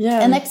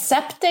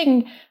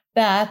accepting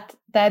that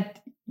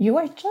you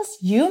are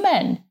just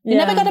human. You're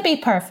never going to be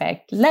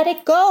perfect. Let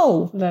it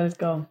go. Let it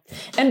go.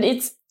 And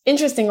it's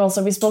interesting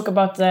also, we spoke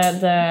about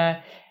the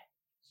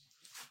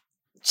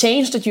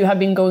change that you have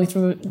been going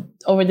through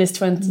over these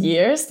 20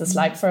 years. That's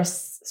like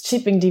first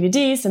shipping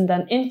DVDs and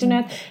then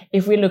internet.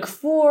 If we look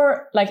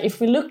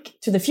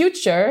to the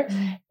future,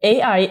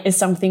 AI is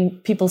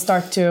something people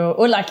start to,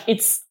 or like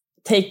it's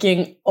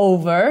taking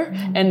over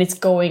and it's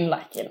going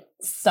like in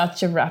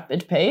such a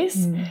rapid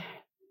pace.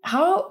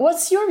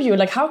 What's your view?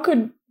 Like,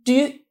 do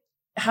you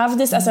have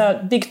this as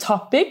a big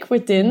topic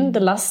within the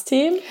Lust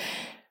team?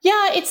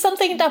 Yeah, it's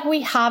something that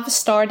we have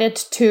started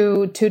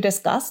to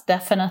discuss,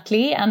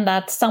 definitely, and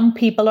that some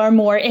people are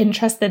more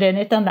interested in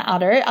it than the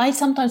other. I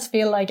sometimes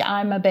feel like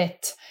I'm a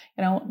bit,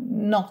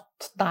 not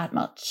that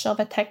much of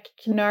a tech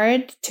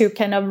nerd to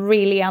kind of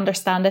really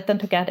understand it and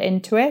to get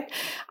into it.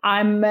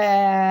 I'm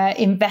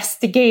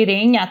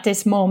investigating at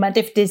this moment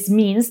if this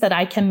means that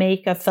I can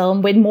make a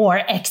film with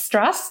more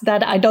extras,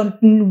 that I don't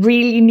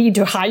really need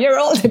to hire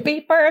all the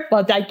people,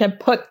 but I can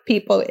put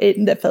people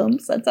in the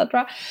films,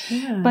 etc.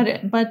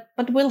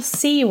 But we'll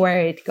see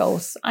where it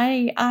goes.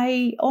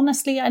 I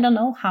honestly, I don't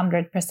know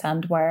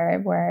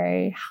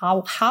 100%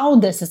 how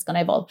this is going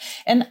to evolve.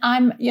 And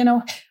I'm,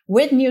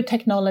 with new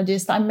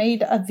technologies, I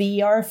made a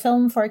VR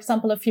film, for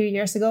example, a few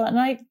years ago. And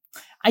I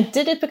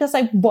did it because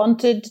I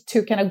wanted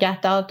to kind of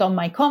get out of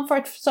my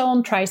comfort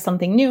zone, try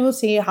something new,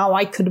 see how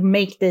I could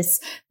make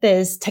this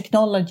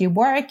technology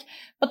work.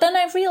 But then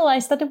I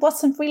realized that it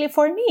wasn't really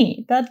for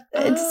me, that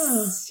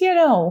it's,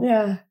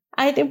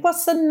 it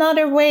was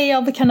another way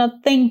of kind of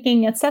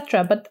thinking,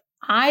 etc. But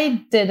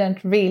I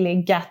didn't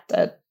really get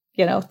a,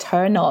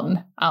 turn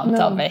on out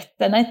of it.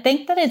 And I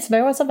think that it's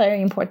also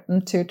very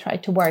important to try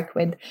to work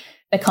with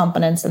the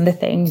components and the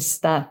things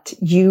that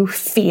you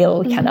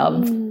feel kind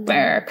of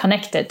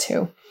connected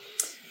to.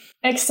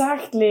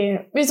 Exactly.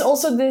 It's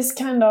also this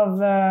kind of,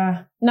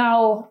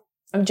 now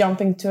I'm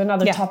jumping to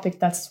another topic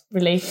that's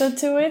related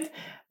to it.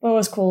 What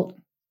was called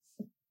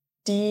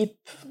deep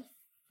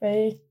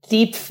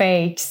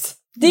fakes.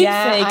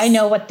 I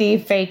know what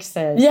deep fakes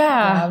is.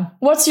 Yeah.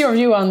 What's your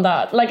view on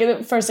that?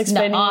 Like, first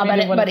explaining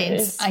what it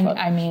is.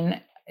 I mean,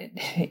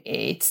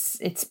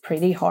 it's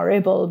pretty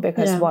horrible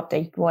because what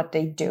they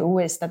do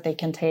is that they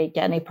can take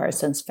any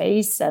person's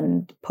face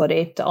and put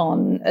it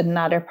on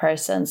another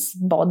person's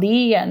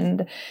body,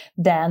 and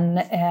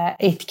then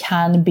it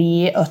can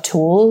be a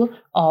tool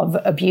of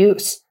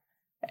abuse.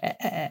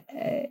 And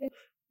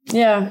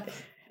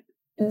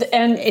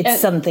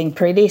it's something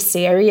pretty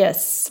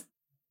serious.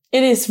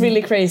 It is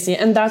really crazy,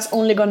 and that's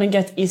only going to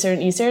get easier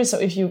and easier. So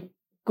if you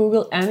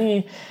Google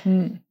any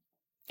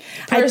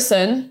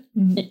person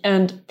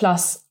and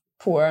plus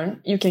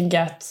porn, you can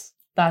get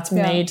that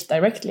made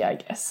directly, I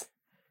guess.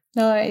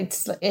 No,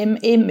 it's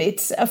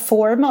a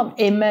form of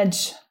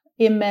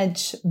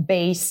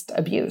image-based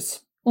abuse.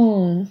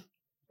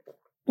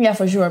 Yeah,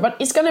 for sure. But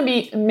it's going to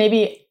be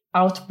maybe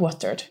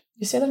outwatered.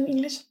 You say that in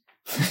English?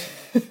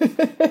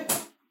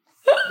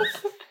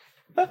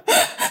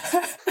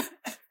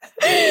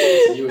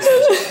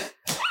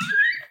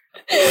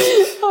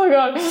 Oh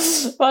god.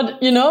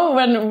 But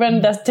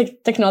when the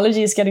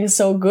technology is getting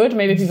so good,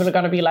 maybe people are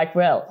gonna be like,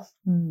 well,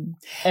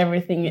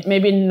 everything,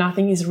 maybe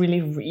nothing is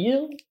really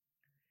real.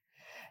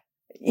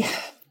 Yeah.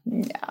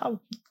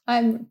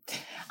 I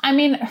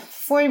mean,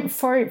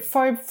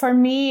 for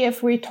me,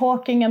 if we're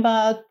talking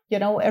about,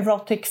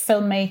 erotic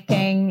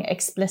filmmaking,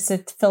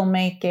 explicit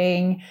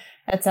filmmaking,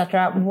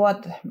 etc.,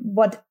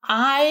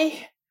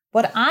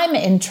 what I'm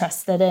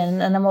interested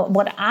in and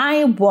what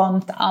I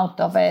want out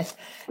of it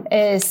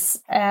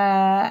is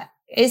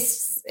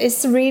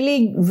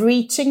really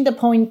reaching the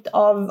point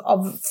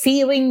of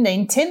feeling the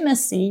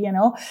intimacy.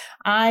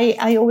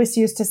 I always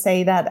used to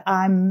say that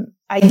I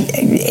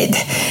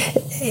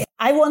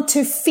want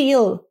to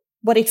feel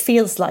what it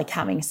feels like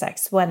having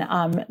sex when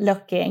I'm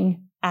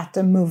looking at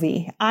a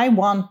movie. I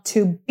want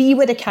to be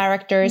with the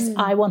characters.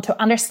 I want to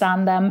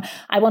understand them.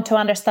 I want to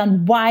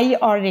understand why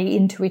are they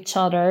into each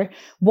other?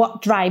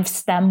 What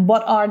drives them?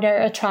 What are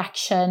their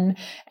attraction?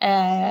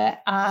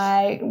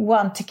 I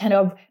want to kind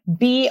of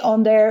be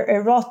on their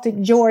erotic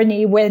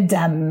journey with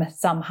them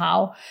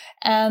somehow.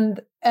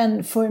 And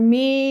for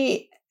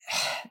me,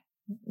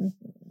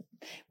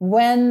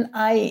 when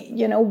I,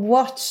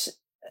 watch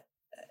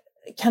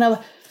kind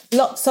of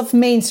lots of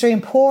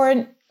mainstream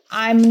porn,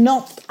 I'm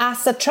not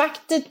as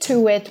attracted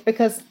to it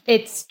because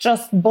it's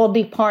just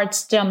body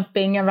parts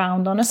jumping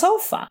around on a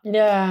sofa.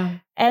 Yeah.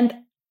 And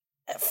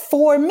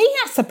for me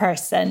as a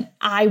person,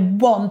 I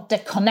want the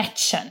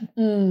connection.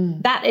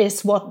 That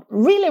is what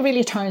really,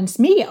 really turns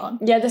me on.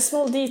 Yeah, the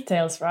small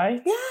details,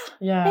 right?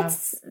 Yeah.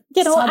 It's,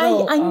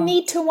 I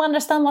need to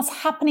understand what's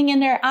happening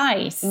in their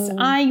eyes.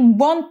 I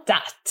want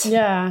that.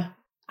 Yeah.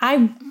 I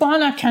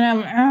want to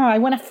I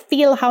want to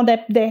feel how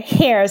the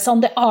hairs on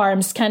the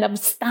arms kind of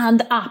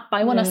stand up.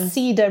 I want to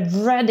see the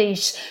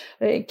reddish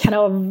kind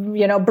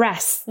of,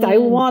 breast. I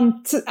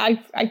want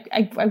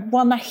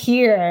to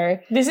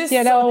hear. This is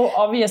so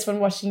obvious when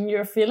watching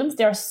your films.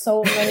 There are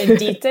so many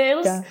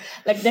details.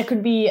 Like there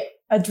could be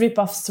a drip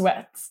of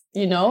sweat,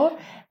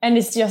 and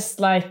it's just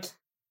like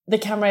the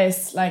camera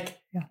is like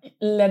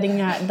letting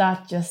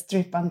that just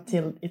drip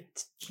until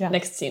it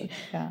next scene.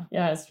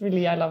 Yeah, it's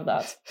really, I love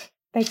that.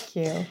 Thank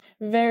you.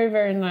 Very,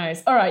 very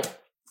nice. All right.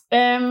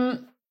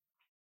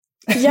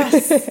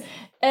 Yes.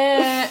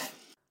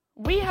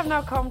 We have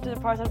now come to the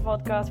part of the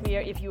podcast where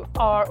if you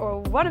are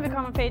or want to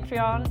become a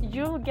Patreon,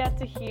 you'll get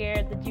to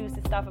hear the juicy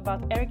stuff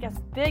about Erika's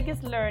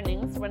biggest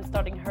learnings when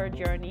starting her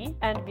journey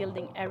and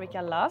building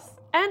Erika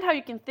Lust, and how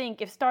you can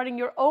think if starting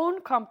your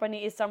own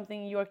company is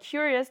something you're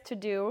curious to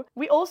do.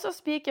 We also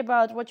speak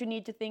about what you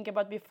need to think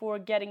about before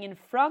getting in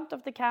front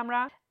of the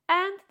camera,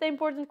 and the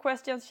important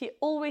questions she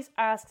always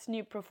asks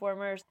new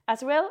performers,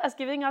 as well as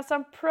giving us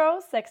some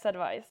pro sex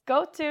advice.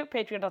 Go to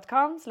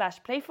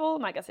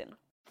patreon.com/playfulmagazine.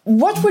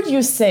 What would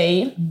you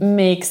say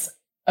makes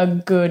a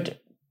good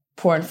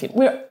porn film?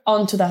 We're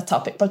on to that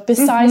topic, but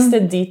besides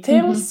the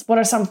details, what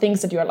are some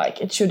things that you're like,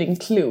 it should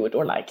include,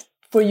 or like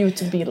for you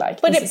to be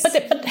like? But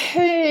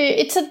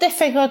it's a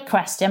difficult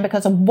question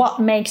because of what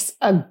makes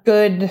a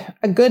good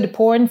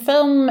porn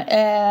film.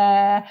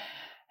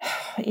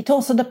 It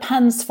also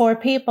depends for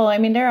people. I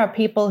mean, there are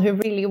people who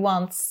really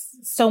want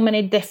so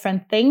many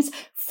different things.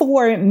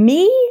 For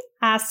me,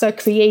 as a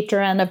creator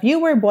and a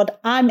viewer, what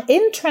I'm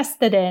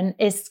interested in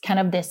is kind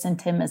of this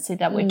intimacy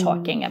that we're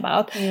talking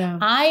about. Yeah.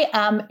 I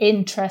am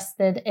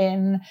interested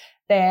in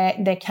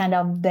the kind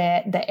of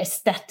the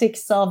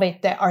aesthetics of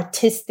it, the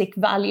artistic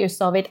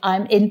values of it.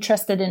 I'm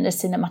interested in the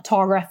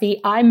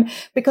cinematography.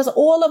 Because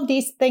all of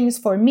these things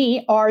for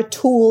me are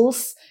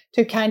tools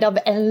to kind of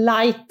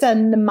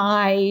enlighten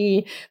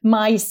my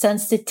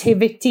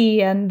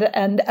sensitivity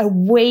and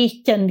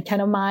awaken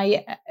kind of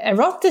my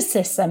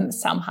eroticism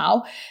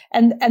somehow.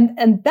 And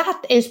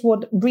that is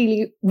what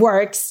really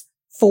works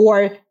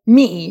for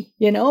me,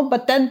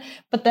 but then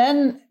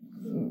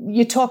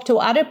you talk to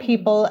other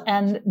people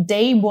and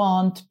they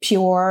want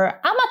pure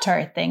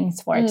amateur things,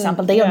 for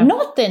example. They are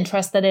not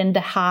interested in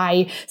the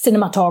high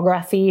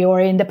cinematography or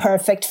in the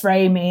perfect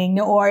framing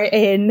or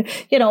in,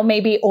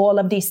 maybe all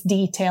of these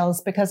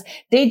details, because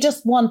they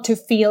just want to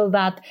feel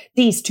that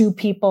these two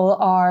people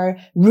are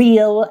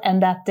real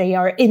and that they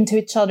are into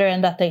each other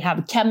and that they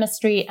have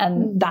chemistry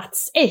and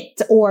that's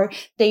it. Or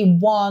they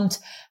want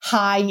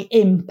high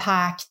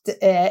impact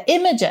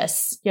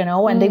images,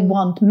 and they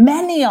want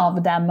many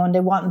of them, and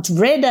they want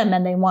rhythm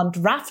and they want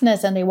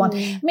roughness and they want,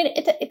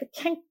 it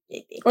can,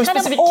 or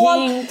specific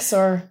kinks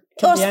or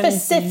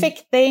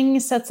specific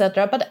things,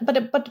 etc.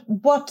 But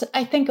what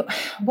I think,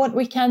 what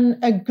we can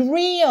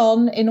agree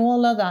on in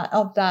all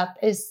of that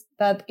is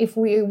that if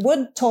we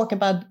would talk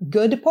about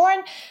good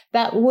porn,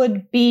 that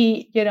would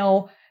be,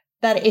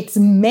 that it's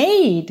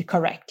made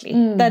correctly,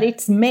 that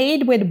it's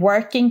made with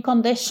working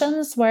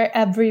conditions where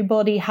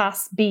everybody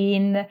has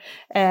been,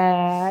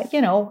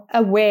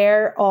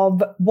 aware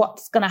of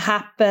what's going to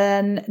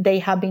happen. They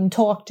have been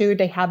talked to,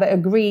 they have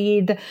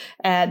agreed,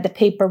 the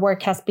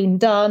paperwork has been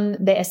done,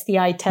 the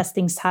STI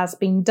testings has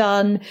been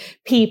done.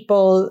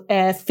 People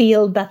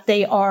feel that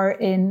they are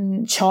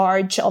in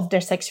charge of their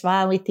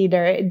sexuality.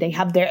 They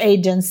have their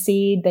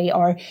agency. They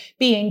are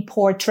being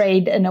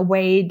portrayed in a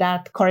way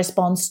that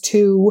corresponds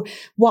to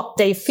what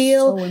they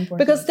feel,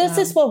 because this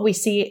is what we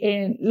see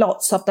in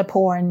lots of the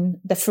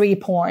free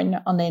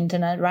porn on the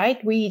internet,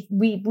 right? We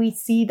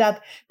see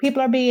that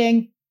people are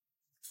being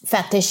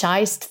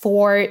fetishized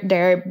for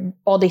their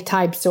body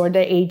types or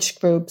their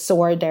age groups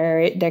or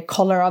their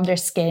color of their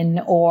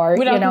skin, or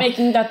without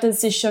making that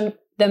decision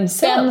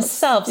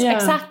themselves. Yeah.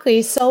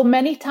 Exactly. So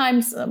many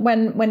times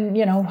when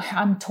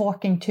I'm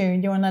talking to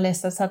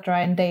journalists, etc.,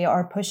 and they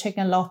are pushing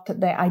a lot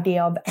the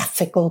idea of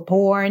ethical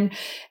porn,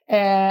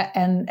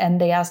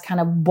 and they ask kind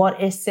of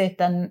what is it,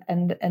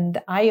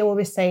 and I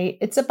always say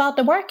it's about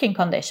the working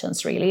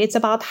conditions. Really, it's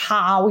about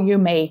how you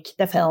make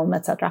the film,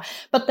 etc.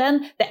 But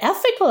then the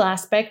ethical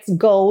aspect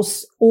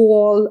goes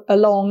all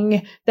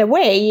along the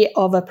way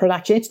of a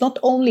production. It's not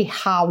only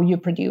how you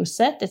produce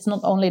it. It's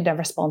not only the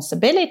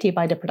responsibility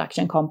by the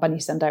production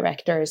companies and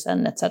directors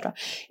and etc.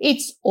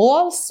 It's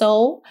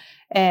also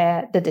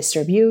the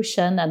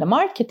distribution and the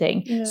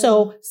marketing. Yeah.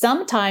 So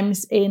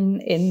sometimes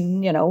in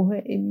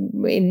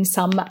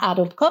some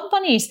adult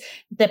companies,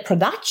 the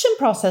production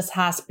process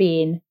has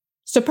been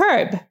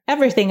superb.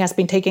 Everything has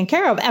been taken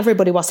care of.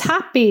 Everybody was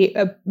happy.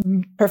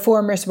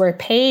 Performers were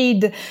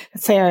paid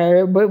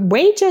fair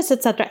wages,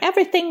 etc.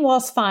 Everything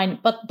was fine.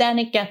 But then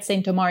it gets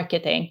into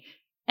marketing,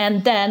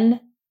 and then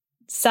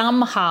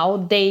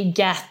somehow they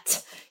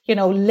get,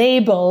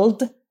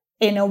 labeled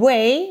in a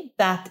way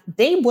that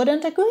they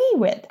wouldn't agree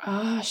with.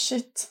 Ah,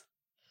 shit.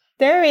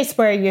 There is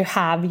where you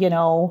have,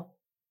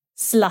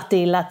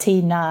 slutty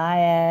Latina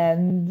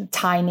and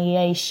tiny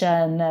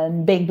Asian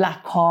and big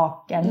black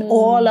cock and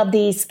all of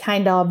these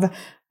kind of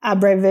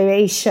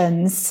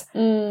abbreviations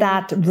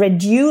that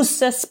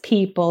reduces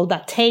people,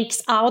 that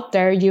takes out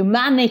their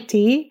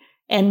humanity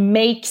and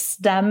makes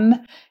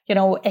them,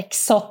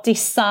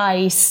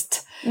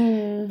 exoticized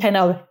kind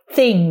of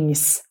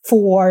things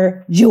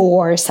for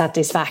your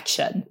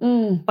satisfaction.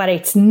 But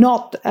it's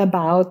not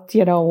about,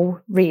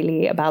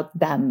 really about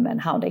them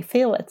and how they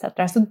feel,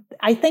 etc. So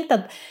I think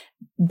that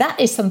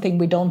is something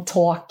we don't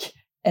talk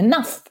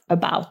enough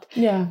about.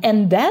 Yeah.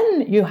 And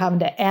then you have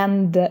the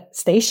end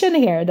station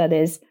here that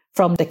is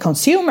from the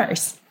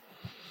consumers.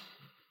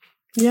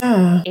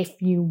 Yeah. If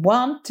you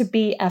want to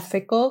be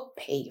ethical,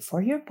 pay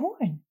for your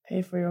porn.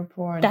 Pay for your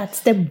porn.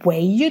 That's the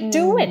way you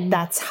do it.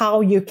 That's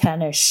how you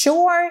can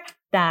assure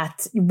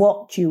that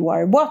what you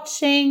are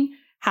watching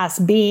has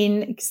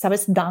been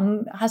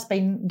done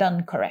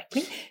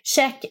correctly.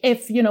 Check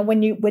if,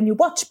 when you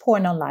watch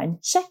porn online,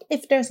 check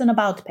if there's an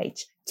about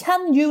page.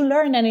 Can you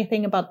learn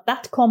anything about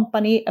that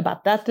company,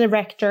 about that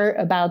director,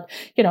 about,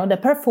 the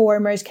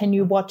performers? Can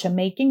you watch a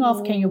making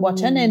of? Can you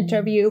watch an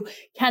interview?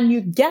 Can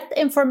you get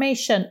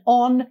information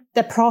on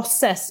the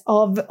process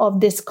of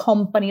this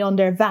company, on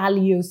their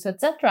values,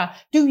 etc.?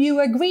 Do you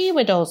agree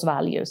with those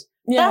values?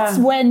 Yeah. That's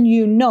when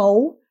you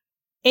know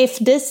if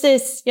this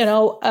is,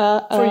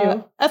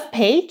 a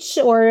page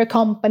or a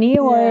company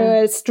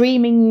or a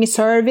streaming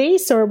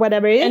service or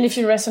whatever it is. And if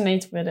you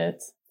resonate with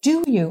it.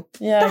 Do you?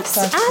 Yeah,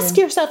 exactly. Ask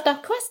yourself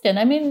that question.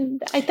 I mean,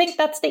 I think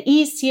that's the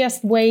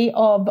easiest way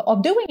of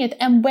doing it.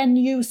 And when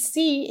you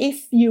see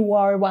if you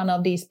are one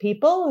of these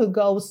people who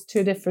goes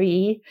to the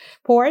free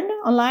porn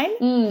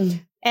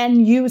online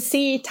and you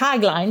see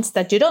taglines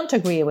that you don't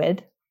agree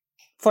with,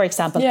 for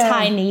example,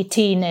 tiny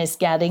teen is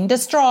getting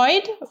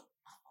destroyed,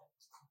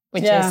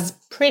 which is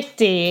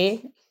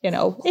pretty,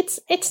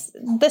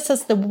 this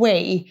is the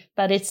way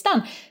that it's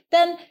done.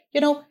 Then,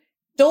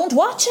 don't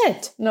watch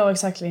it. No,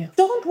 exactly.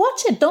 Don't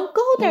watch it. Don't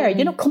go there.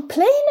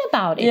 Complain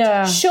about it.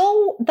 Yeah.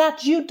 Show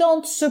that you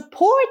don't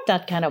support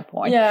that kind of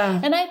porn.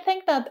 Yeah. And I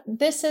think that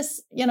this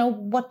is,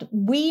 what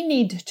we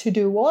need to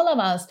do, all of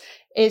us,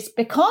 is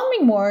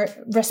becoming more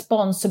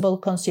responsible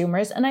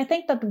consumers. And I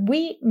think that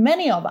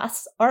many of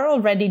us are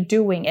already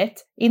doing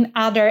it in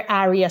other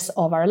areas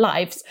of our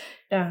lives.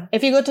 Yeah.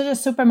 If you go to the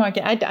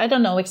supermarket, I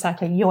don't know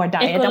exactly your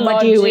diet and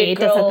what you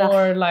eat,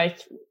 or like,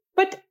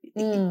 but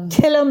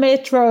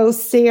kilometro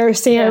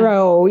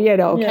zero,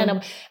 kind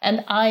of.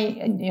 And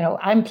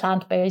I'm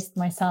plant-based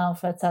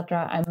myself,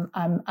 etc.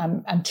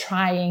 I'm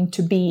trying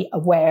to be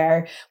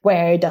aware.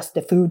 Where does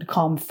the food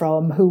come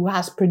from? Who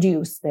has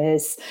produced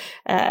this?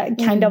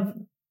 Kind of.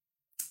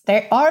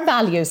 There are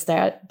values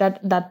there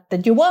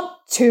that you want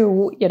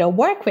to,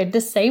 work with. The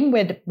same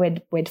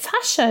with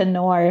fashion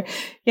or,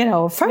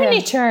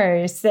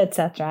 furnitures,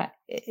 etc.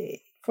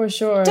 For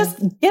sure. Just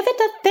give it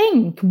a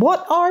think.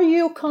 What are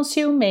you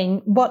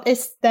consuming? What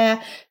is the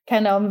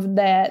kind of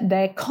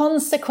the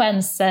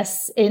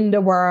consequences in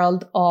the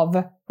world of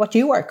what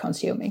you are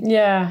consuming?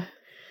 Yeah.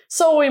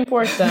 So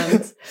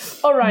important.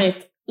 All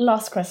right.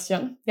 Last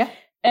question. Yeah.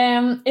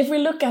 If we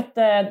look at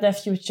the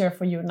future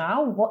for you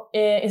now, what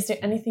is there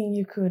anything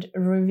you could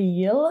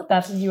reveal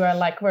that you are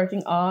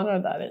working on or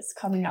that is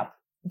coming up?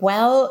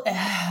 Well,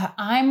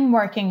 I'm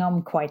working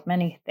on quite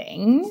many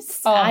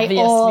things. Obviously.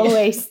 I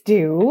always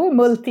do,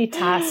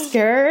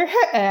 multitasker.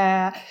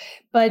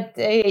 But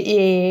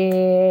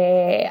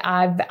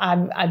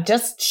I've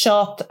just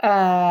shot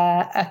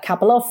a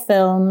couple of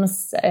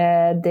films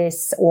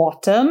this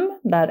autumn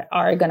that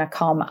are gonna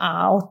come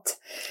out.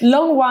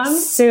 Long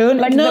ones? Soon.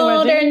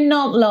 No, they're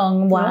not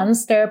long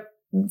ones. They're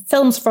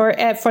films for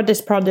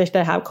this project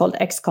I have called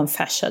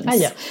Ex-Confessions.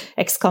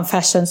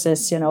 Ex-Confessions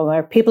is,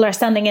 where people are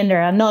sending in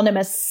their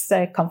anonymous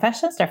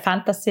confessions, their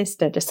fantasies,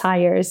 their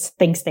desires,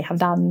 things they have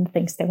done,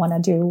 things they want to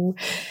do.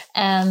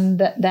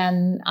 And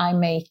then I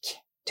make,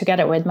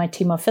 together with my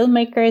team of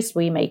filmmakers,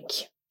 we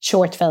make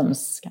short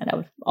films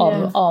kind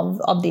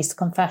of these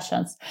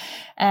confessions.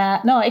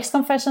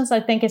 Ex-Confessions, I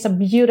think, is a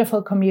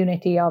beautiful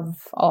community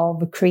of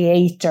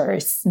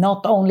creators,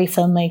 not only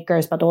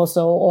filmmakers, but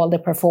also all the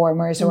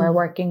performers who are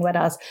working with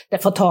us, the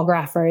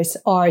photographers,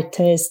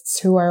 artists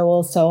who are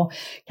also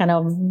kind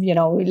of,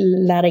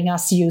 letting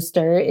us use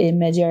their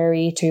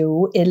imagery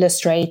to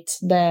illustrate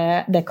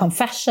the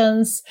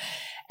confessions.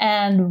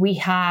 And I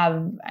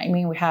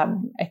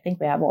think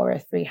we have over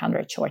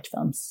 300 short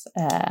films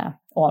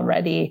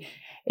already.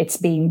 It's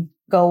been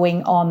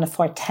going on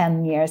for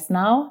 10 years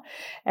now.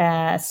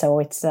 So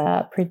it's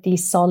a pretty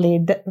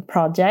solid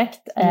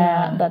project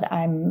that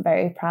I'm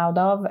very proud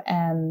of.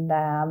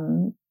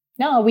 And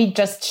we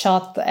just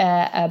shot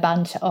a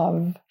bunch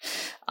of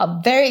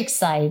very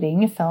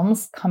exciting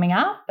films coming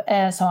up.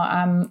 So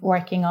I'm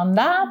working on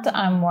that.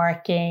 I'm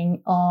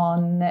working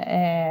on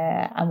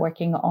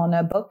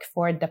a book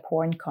for the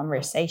Porn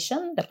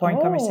Conversation. The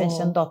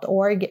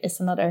pornconversation.org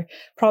is another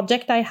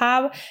project I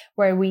have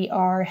where we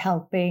are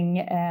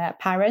helping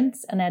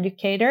parents and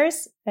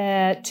educators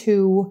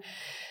to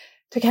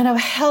kind of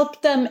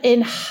help them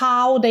in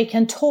how they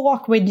can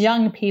talk with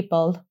young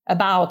people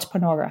about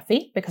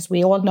pornography, because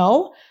we all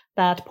know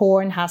that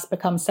porn has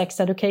become sex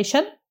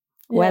education,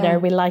 whether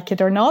we like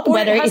it or not, or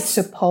whether it's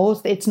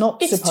supposed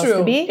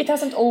to be. It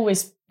hasn't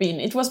always been.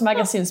 It was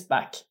magazines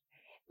back.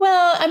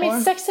 Well, I mean,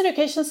 sex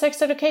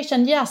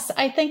education, yes.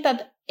 I think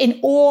that in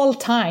all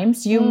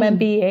times, human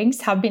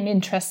beings have been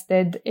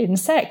interested in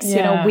sex.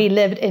 Yeah. We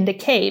lived in the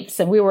caves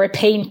and we were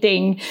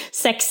painting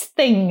sex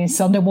things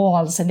on the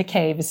walls in the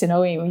caves. You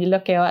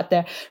look at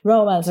the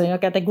Romans, you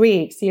look at the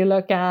Greeks, you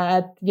look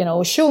at,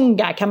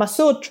 Shunga, Kama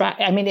Sutra.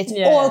 I mean, it's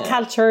all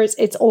cultures.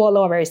 It's all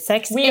over.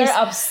 Sex. We are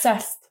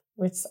obsessed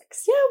with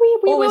sex. Yeah,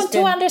 we want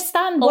to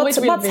understand what's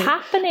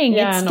happening.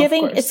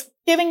 It's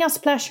giving us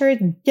pleasure.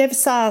 It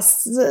gives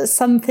us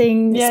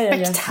something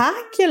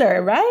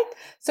spectacular, right?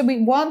 So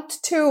we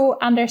want to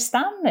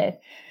understand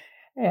it.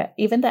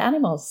 Even the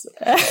animals.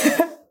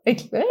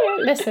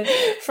 Listen,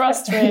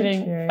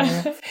 frustrating.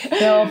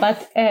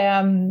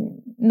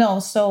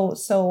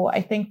 So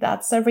I think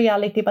that's a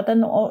reality. But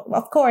then,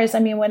 of course, I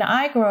mean, when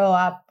I grew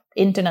up,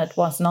 internet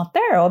was not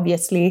there.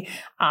 Obviously,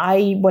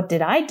 what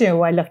did I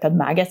do? I looked at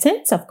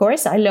magazines, of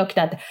course. I looked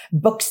at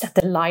books at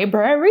the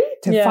library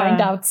to find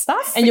out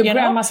stuff. And your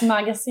grandma's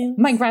magazine?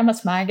 My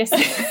grandma's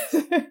magazine.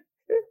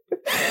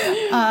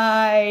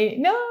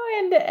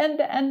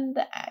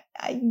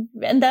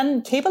 And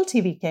then cable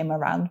TV came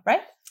around,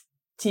 right?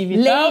 TV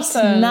late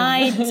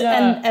night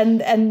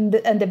and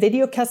the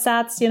video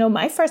cassettes.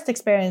 My first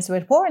experience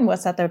with porn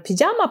was at a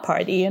pajama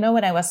party,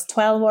 when I was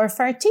 12 or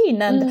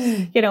 13.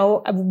 And,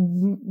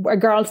 a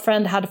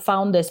girlfriend had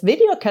found this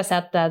video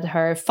cassette that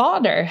her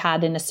father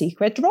had in a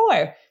secret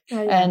drawer.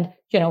 And,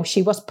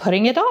 she was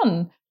putting it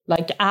on.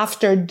 Like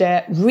after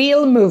the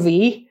real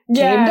movie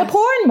came the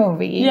porn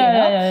movie.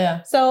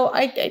 So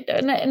I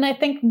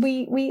think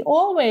we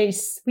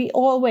always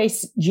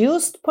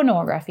used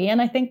pornography, and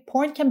I think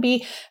porn can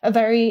be a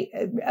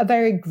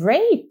very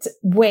great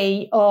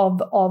way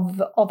of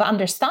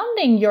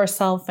understanding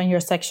yourself and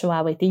your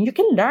sexuality. You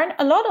can learn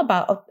a lot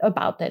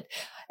about it,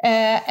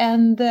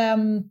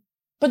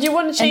 but you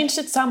want to change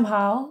it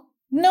somehow.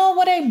 No,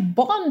 what I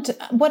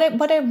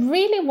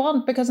really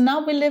want, because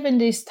now we live in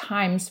these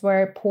times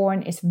where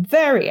porn is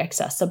very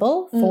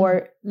accessible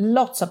for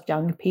lots of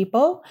young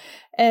people,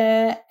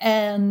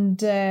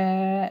 and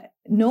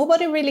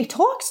nobody really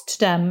talks to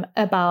them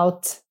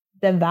about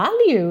the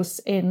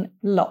values in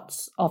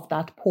lots of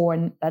that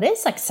porn that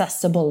is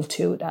accessible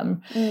to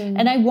them.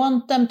 And I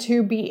want them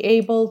to be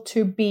able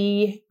to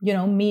be,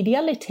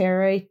 media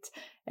literate.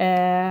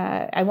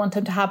 I want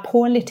them to have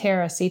porn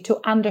literacy,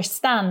 to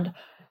understand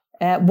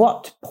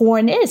what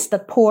porn is,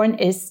 that porn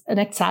is an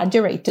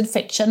exaggerated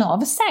fiction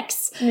of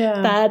sex.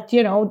 That,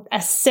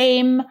 as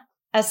same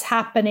as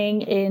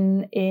happening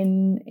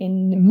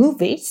in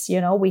movies,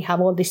 we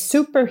have all these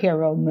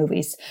superhero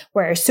movies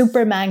where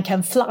Superman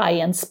can fly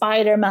and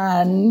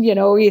Spider-Man,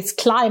 is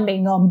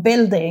climbing on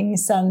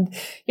buildings, and,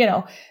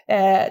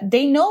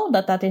 they know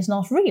that is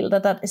not real,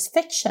 that is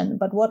fiction.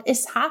 But what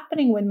is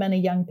happening with many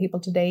young people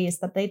today is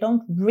that they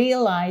don't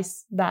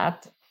realize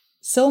that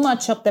so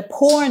much of the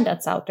porn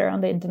that's out there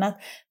on the internet,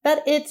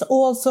 that it's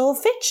also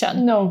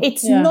fiction. No,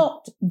 it's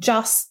not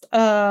just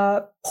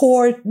a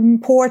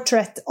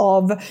portrait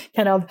of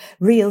kind of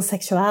real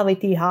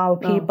sexuality, how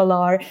people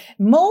are.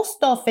 Most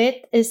of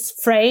it is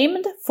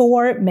framed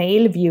for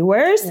male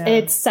viewers.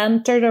 It's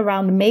centered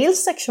around male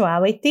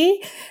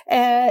sexuality.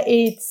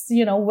 It's,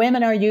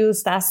 women are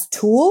used as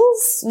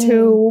tools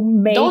to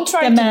make Don't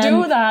try to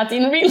do that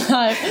in real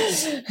life.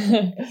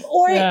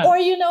 or,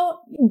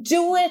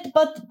 do it,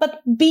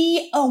 but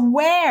be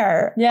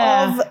aware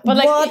of but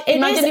what it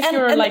imagine is. If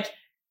you're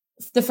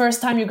the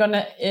first time you're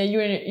gonna,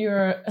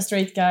 you're a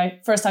straight guy,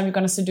 first time you're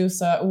gonna seduce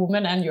a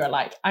woman, and you're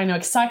like, I know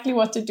exactly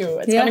what to do.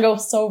 It's gonna go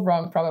so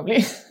wrong,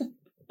 probably.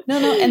 No,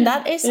 and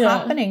that is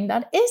happening.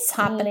 That is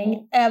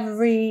happening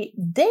every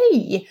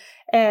day.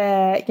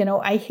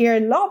 I hear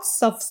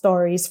lots of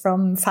stories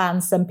from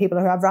fans and people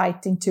who are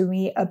writing to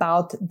me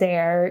about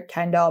their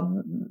kind of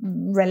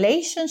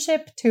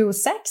relationship to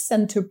sex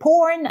and to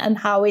porn and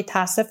how it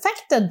has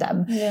affected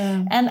them.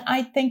 Yeah. And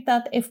I think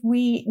that if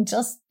we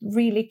just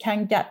really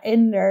can get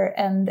in there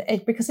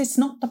because it's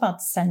not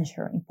about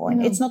censoring porn.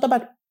 No. It's not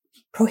about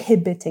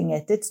prohibiting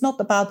it. It's not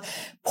about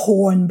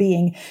porn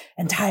being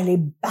entirely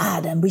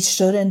bad and we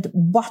shouldn't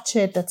watch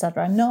it,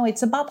 etc. No,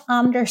 it's about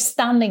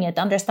understanding it,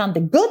 understand the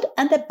good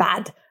and the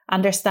bad,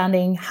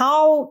 understanding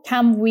how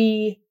can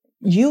we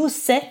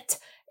use it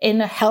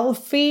in a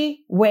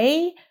healthy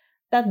way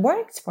that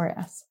works for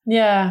us.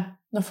 Yeah,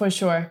 no, for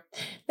sure.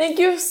 Thank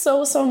you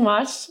so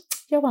much.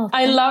 You're welcome.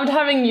 I loved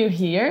having you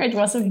here. It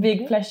was a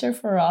big pleasure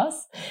for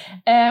us.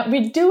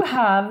 We do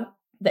have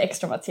the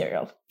extra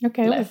material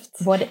left.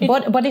 What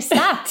is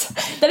that?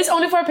 That is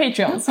only for our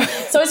Patreons.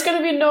 So it's going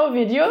to be no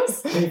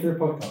videos. Pay for your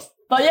podcast.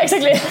 But yeah,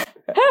 exactly.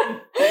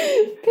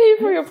 Pay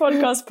for your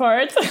podcast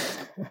part.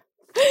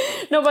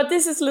 No, but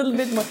this is a little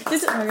bit more.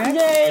 This is,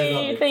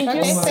 yay! Thank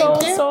you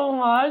so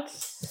much.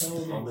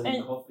 How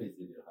many coffees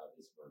did you have?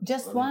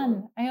 Just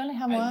one. I only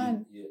have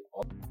one.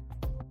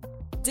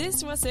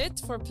 This was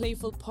it for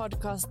Playful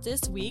Podcast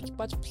this week,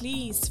 but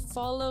please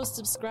follow,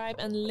 subscribe,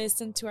 and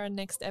listen to our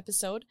next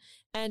episode.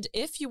 And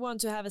if you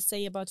want to have a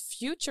say about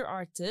future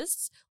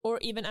artists, or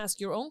even ask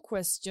your own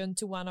question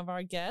to one of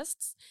our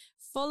guests,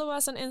 follow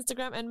us on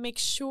Instagram and make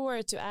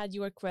sure to add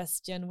your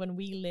question when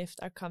we lift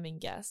our coming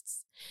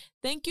guests.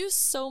 Thank you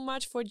so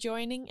much for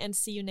joining, and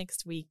see you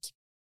next week.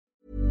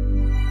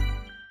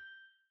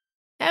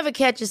 Ever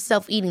catch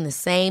yourself eating the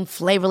same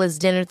flavorless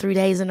dinner 3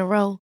 days in a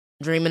row?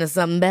 Dreaming of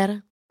something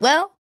better?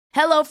 Well,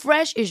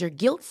 HelloFresh is your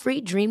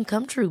guilt-free dream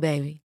come true,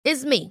 baby.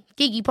 It's me,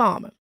 Keke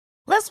Palmer.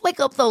 Let's wake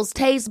up those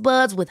taste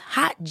buds with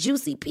hot,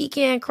 juicy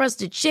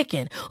pecan-crusted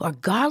chicken or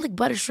garlic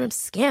butter shrimp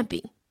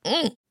scampi.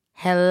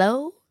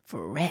 Hello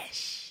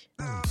Fresh.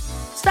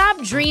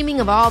 Stop dreaming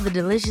of all the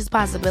delicious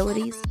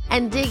possibilities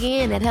and dig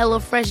in at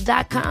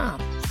HelloFresh.com.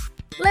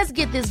 Let's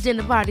get this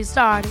dinner party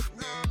started.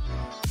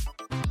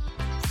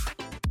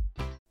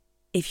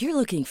 If you're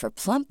looking for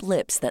plump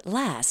lips that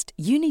last,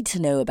 you need to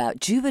know about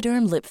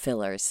Juvederm lip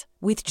fillers.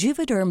 With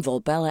Juvederm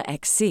Volbella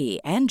XC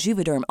and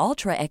Juvederm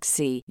Ultra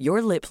XC,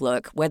 your lip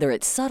look, whether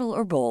it's subtle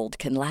or bold,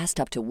 can last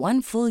up to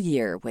 1 full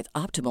year with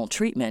optimal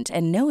treatment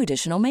and no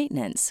additional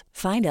maintenance.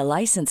 Find a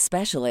licensed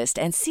specialist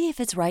and see if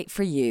it's right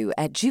for you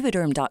at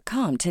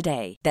Juvederm.com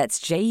today.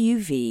 That's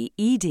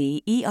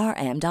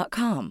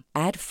JUVEDERM.com.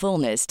 Add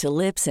fullness to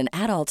lips in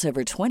adults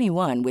over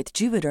 21 with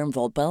Juvederm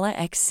Volbella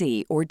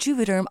XC or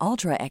Juvederm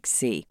Ultra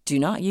XC. Do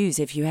not use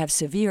if you have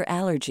severe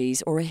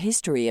allergies or a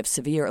history of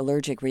severe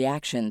allergic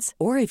reactions,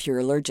 or if you're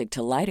allergic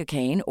to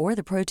lidocaine or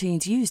the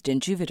proteins used in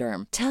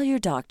Juvederm. Tell your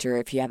doctor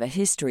if you have a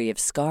history of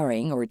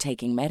scarring or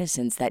taking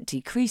medicines that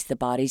decrease the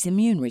body's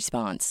immune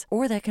response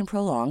or that can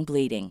prolong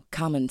bleeding.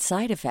 Common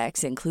side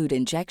effects include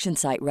injection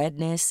site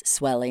redness,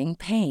 swelling,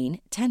 pain,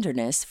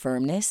 tenderness,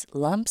 firmness,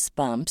 lumps,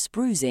 bumps,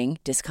 bruising,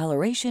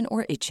 discoloration,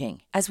 or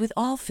itching. As with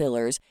all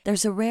fillers,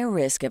 there's a rare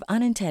risk of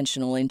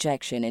unintentional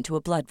injection into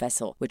a blood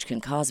vessel, which can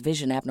cause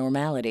vision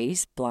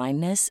abnormalities,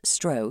 blindness,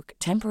 stroke,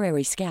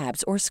 temporary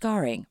scabs, or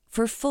scarring.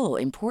 For full,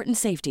 important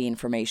safety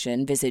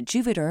information, visit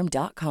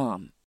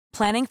Juvederm.com.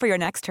 Planning for your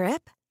next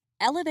trip?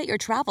 Elevate your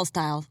travel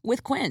style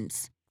with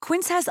Quince.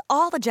 Quince has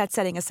all the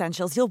jet-setting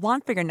essentials you'll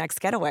want for your next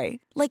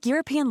getaway, like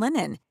European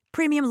linen,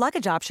 premium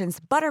luggage options,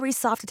 buttery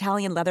soft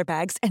Italian leather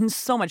bags, and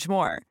so much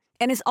more.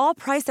 And is all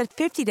priced at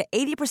 50 to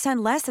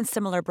 80% less than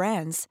similar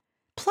brands.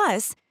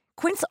 Plus,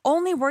 Quince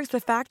only works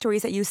with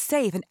factories that use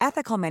safe and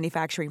ethical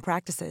manufacturing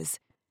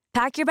practices.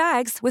 Pack your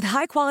bags with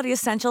high-quality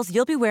essentials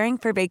you'll be wearing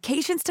for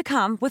vacations to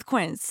come with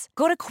Quince.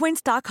 Go to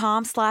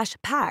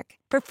quince.com/pack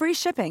for free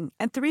shipping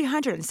and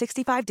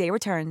 365-day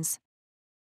returns.